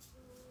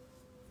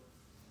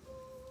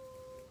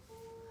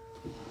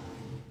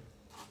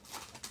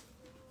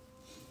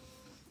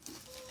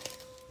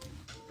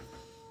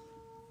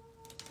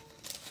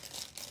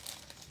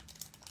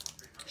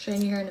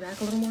 Straighten your hair in the back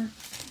a little more.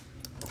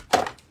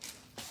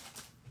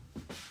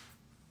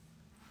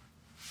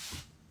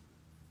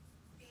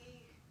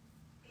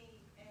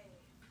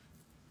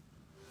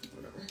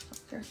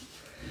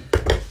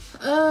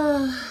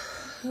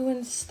 Who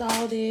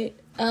installed it?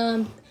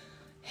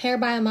 Hair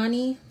by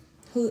Amani.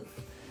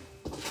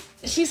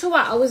 She's who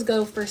I always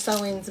go for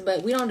sewings,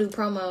 but we don't do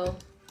promo.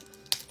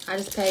 I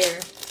just pay her.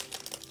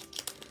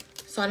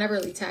 So I never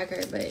really tag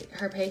her, but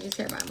her page is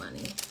Hair by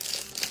Amani.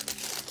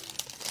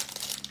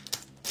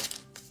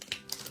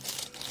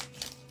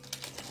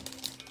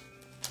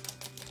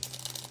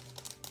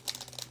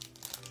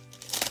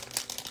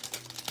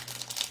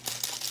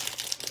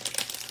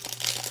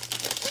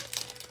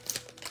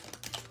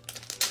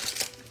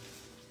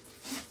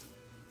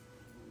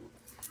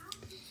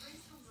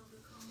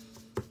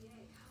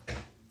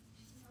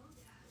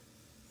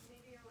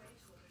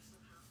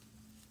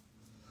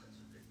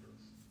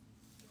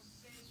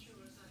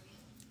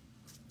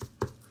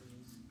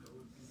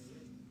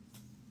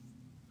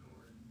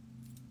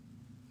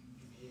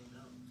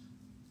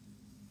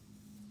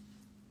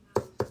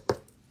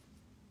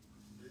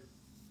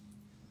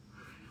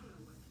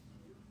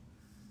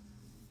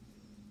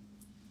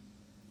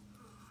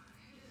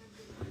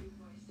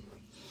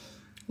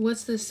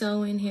 What's the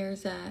sewing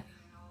hairs at?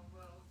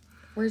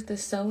 Where's the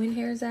sewing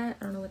hairs at?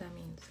 I don't know what that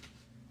means.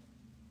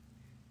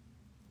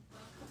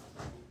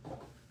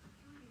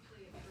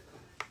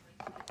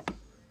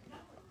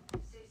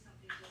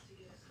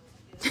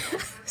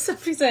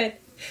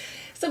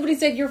 Somebody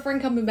said your friend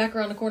coming back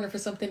around the corner for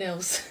something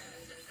else.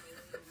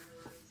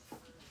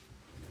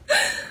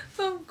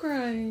 I'm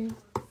crying.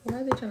 Why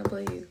are they trying to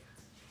play you?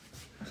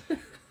 They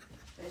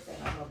say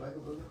I'm a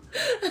bugaboo.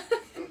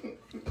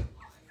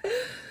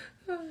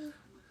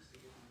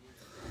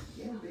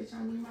 Yeah, bitch,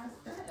 I need my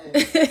stuff.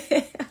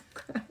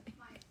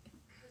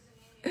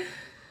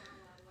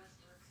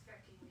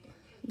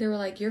 They were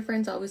like, your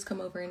friends always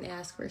come over and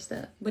ask for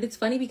stuff. But it's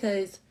funny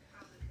because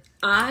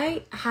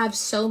I have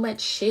so much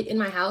shit in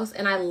my house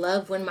and I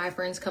love when my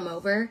friends come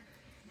over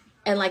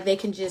and like they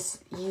can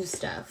just use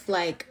stuff.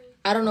 Like,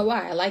 I don't know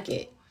why. I like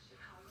it.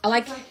 I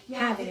like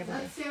having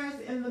everything. Upstairs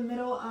in the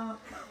middle.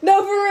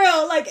 No, for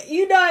real. Like,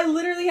 you know, I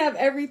literally have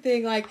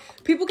everything. Like,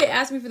 people can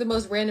ask me for the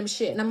most random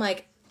shit and I'm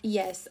like,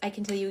 yes, I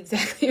can tell you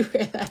exactly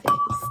where that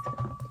is.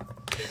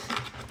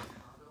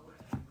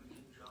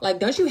 Like,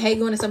 don't you hate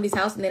going to somebody's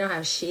house and they don't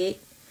have shit?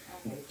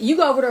 You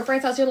go over to a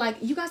friend's house, you're like,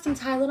 you got some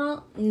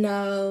Tylenol?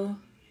 No.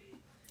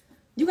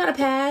 You got a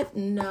pad?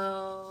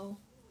 No.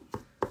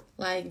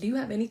 Like, do you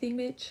have anything,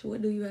 bitch?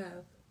 What do you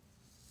have?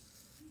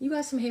 You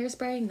got some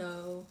hairspray?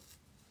 No.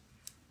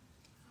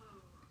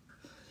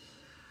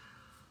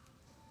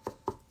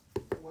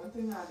 One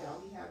thing I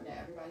don't have that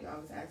everybody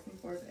always asks me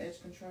for is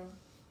edge control.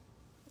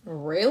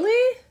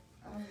 Really?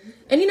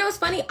 And you know what's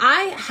funny?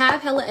 I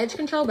have hella edge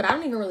control, but I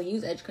don't even really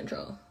use edge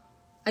control.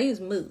 I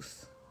use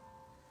mousse.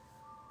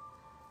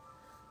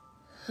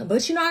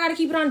 But you know, I gotta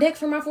keep it on deck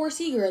for my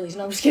 4C girlies.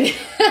 No, I'm just kidding.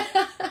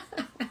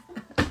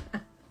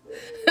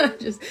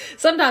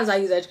 Sometimes I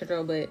use edge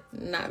control, but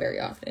not very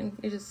often.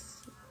 It just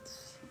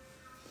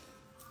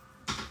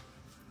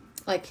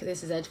like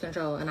this is edge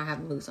control, and I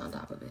have mousse on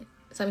top of it.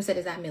 Somebody said,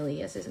 "Is that Millie?"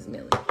 Yes, this is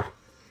Millie.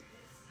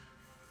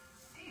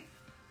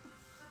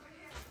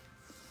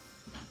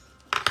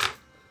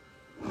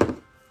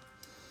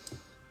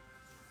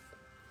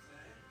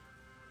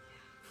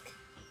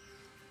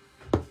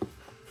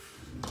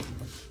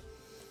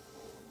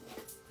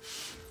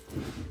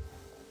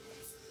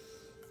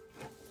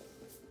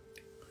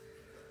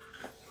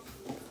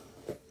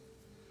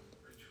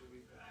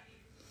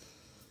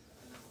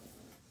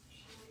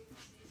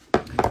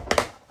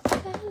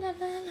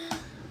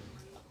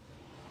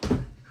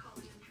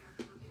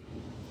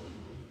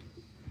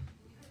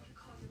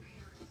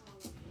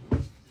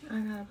 I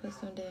gotta put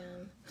some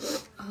damn.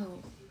 Oh,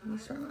 let me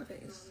start my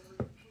face.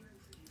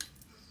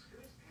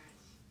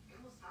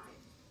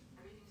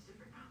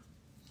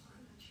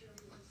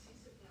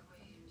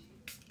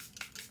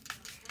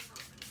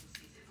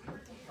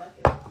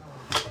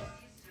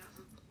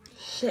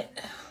 Shit.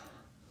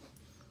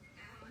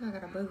 I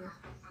got a booger.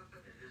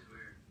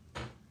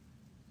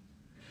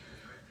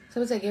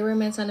 Someone said, get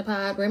Raymon's on the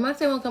pod. Raymond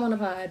said won't come on the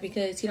pod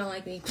because he don't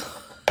like me.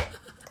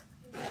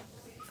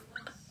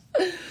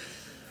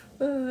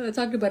 I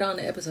talked about it on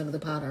the episode of the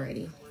pod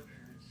already.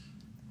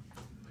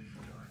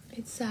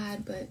 It's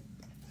sad, but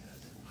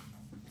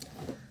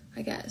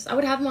I guess. I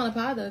would have him on the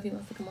pod, though, if he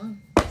wants to come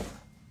on.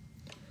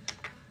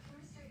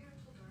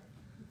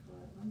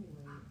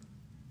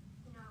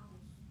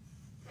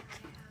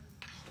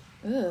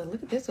 Ugh,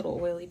 look at this little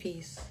oily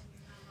piece.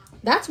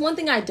 That's one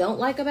thing I don't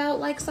like about,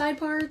 like, side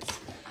parts.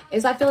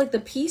 Is I feel like the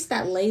piece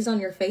that lays on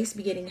your face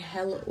be getting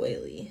hella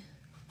oily.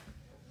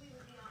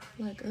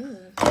 Like,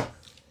 ugh.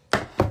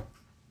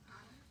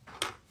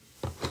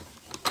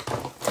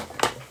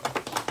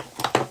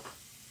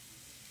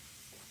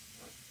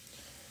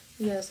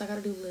 Yes, I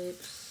gotta do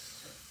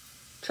lips.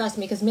 Trust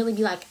me, because Millie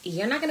be like,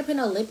 you're not gonna put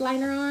no lip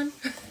liner on?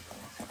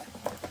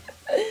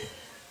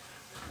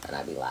 And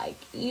I'd be like,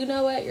 you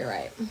know what? You're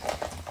right.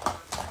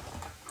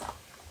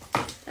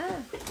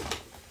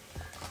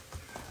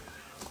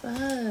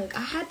 Fuck.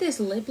 I had this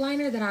lip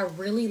liner that I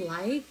really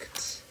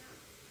liked,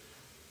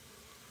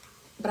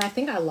 but I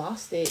think I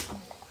lost it.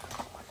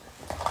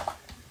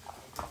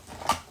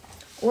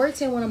 Or it's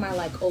in one of my,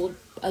 like, old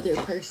other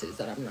purses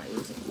that I'm not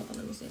using. Hold on,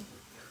 let me see.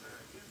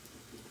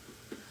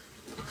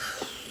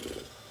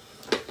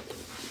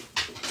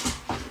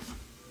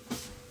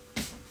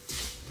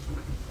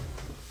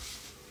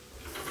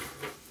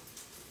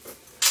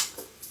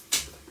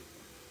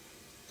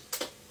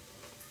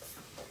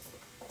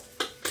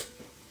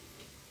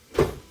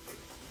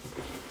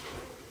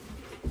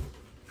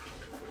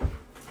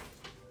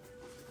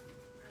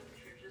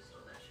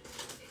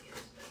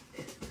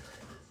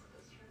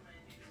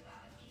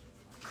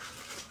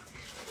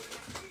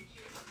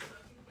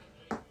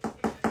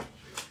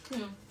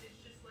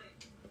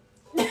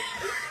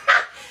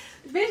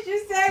 Bitch,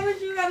 you say what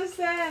you gotta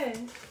say.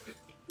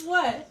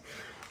 What?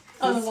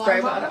 On the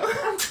water bottle.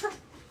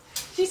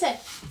 She said.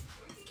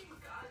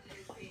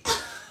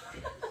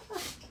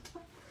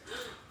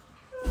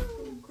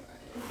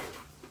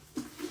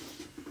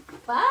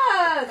 Fuck!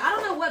 I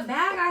don't know what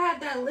bag I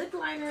had that lip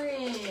liner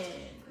in.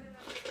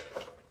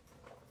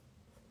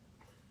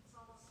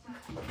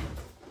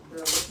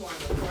 Girl, which one?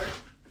 The cork?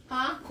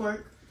 Huh?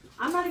 Cork.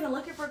 I'm not even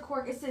looking for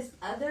cork. It's this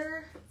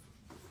other.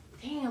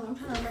 Damn, I'm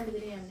trying to remember the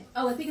damn name.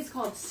 Oh, I think it's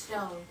called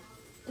Stone.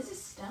 Is it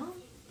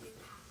Stone?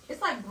 It's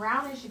like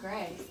brownish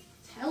gray.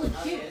 It's hella cute.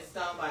 Oh, yeah, it's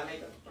Stone by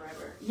Makeup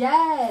Forever.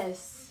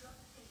 Yes.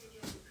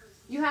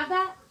 You have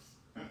that?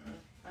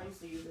 I used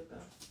to use it, though.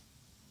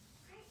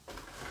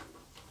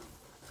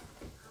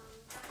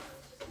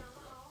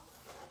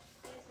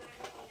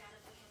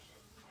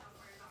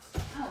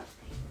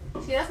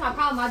 See, that's my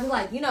problem. I be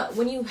like, you know,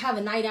 when you have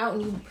a night out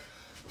and you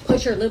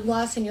put your lip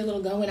gloss in your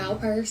little going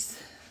out purse,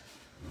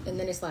 and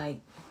then it's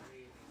like,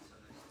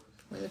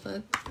 what the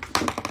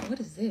fuck? What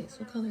is this?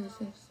 What color is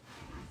this?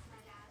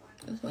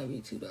 This might be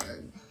too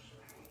dark.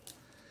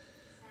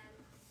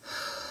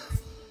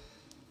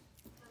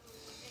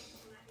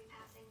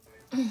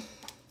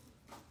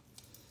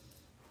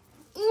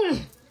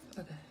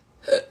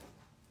 Okay.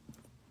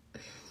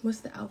 What's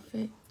the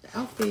outfit? The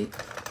outfit.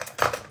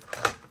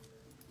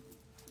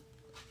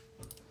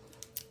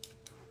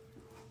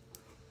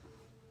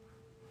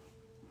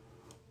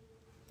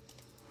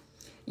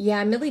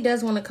 Yeah, Millie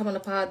does want to come on the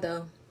pod,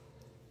 though.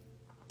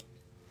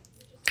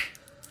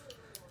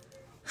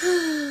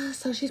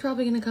 So she's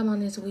probably going to come on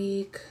this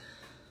week.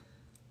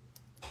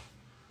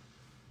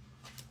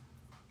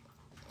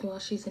 While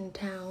she's in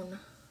town.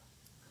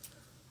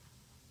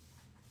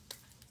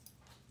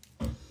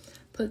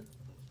 put...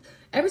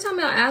 Every time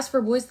I ask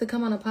for boys to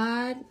come on a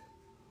pod,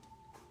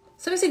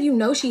 somebody said, you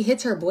know she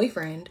hits her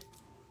boyfriend.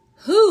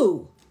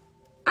 Who?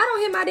 I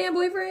don't hit my damn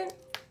boyfriend.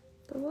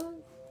 The what?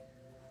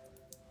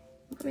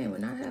 My man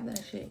would not have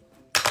that shit.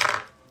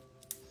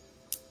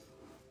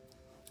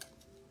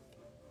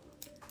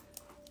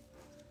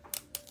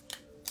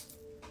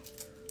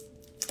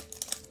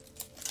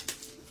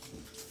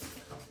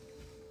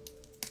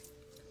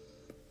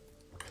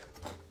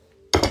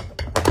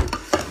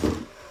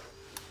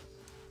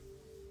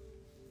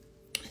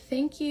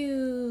 Thank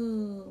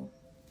you.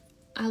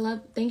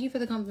 Thank you for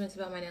the compliments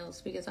about my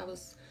nails because I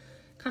was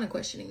kind of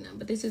questioning them,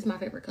 but this is my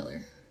favorite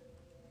color.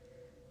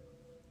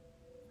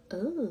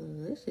 Oh,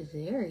 this is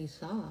very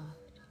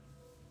soft.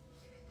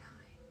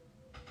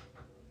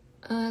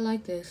 I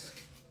like this.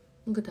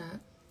 Look at that.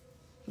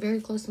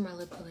 Very close to my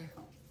lip color.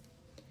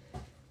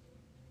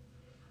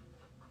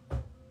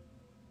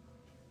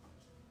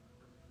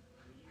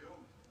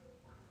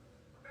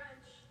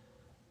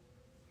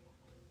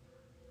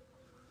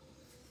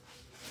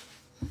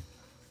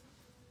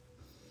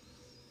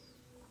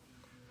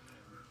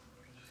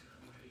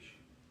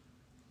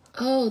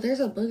 Oh, there's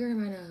a booger in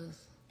my nose.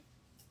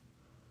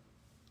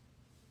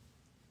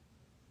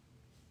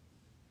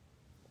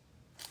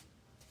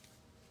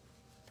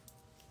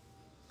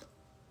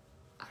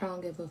 I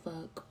don't give a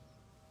fuck.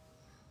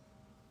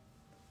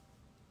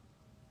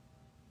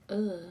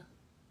 Ugh.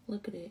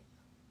 Look at it.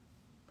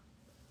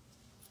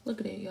 Look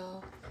at it,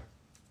 y'all.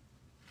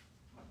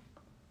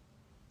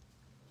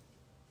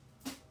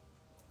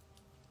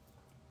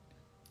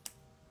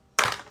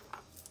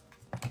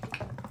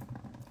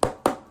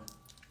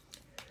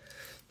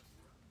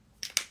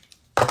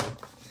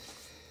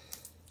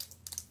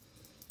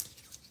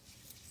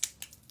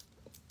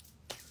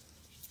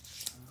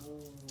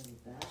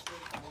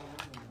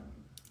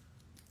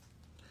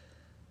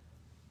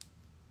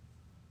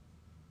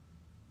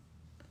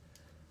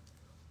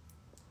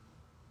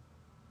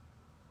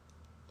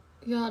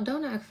 Y'all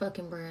don't act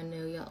fucking brand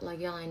new. Y'all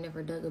like y'all ain't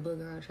never dug a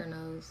booger out your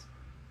nose.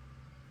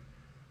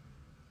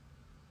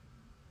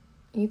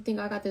 You think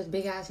I got this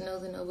big ass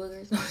nose and no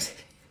boogers?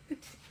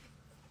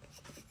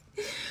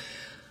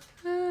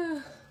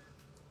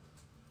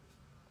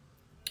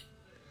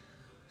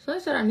 So I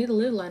said I need a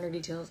lid liner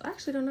details. I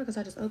actually don't know because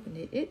I just opened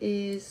it. It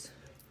is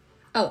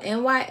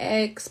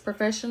NYX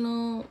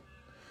Professional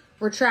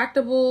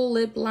Retractable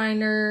Lip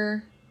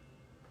Liner.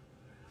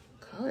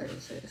 What color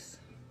is this?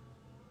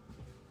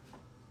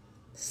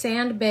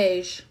 Sand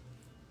beige.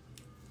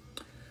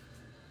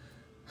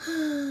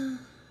 I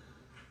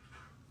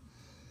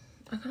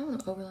kind of want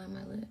to overline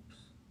my lips.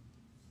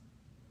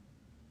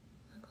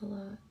 Like a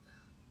lot.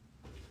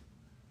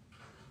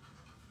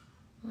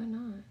 Why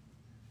not?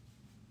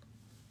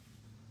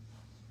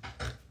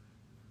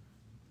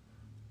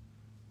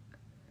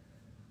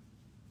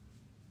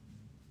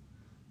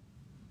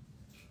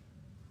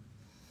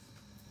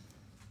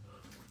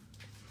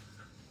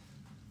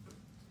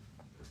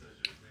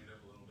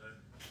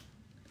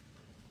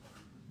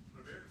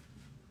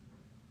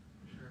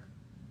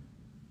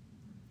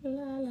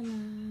 La la la.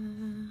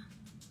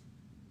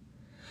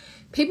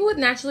 People with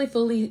naturally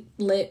full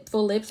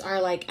lips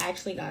are like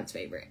actually God's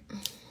favorite.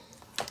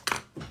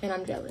 And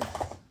I'm jealous.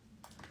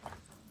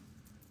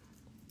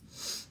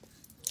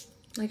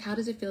 Like, how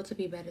does it feel to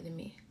be better than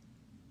me?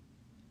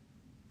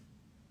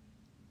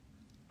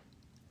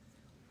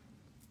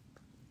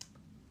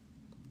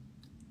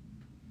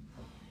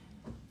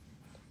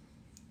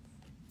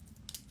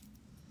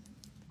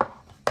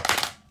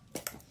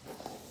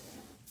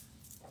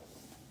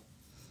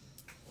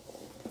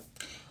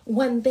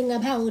 One thing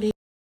about it.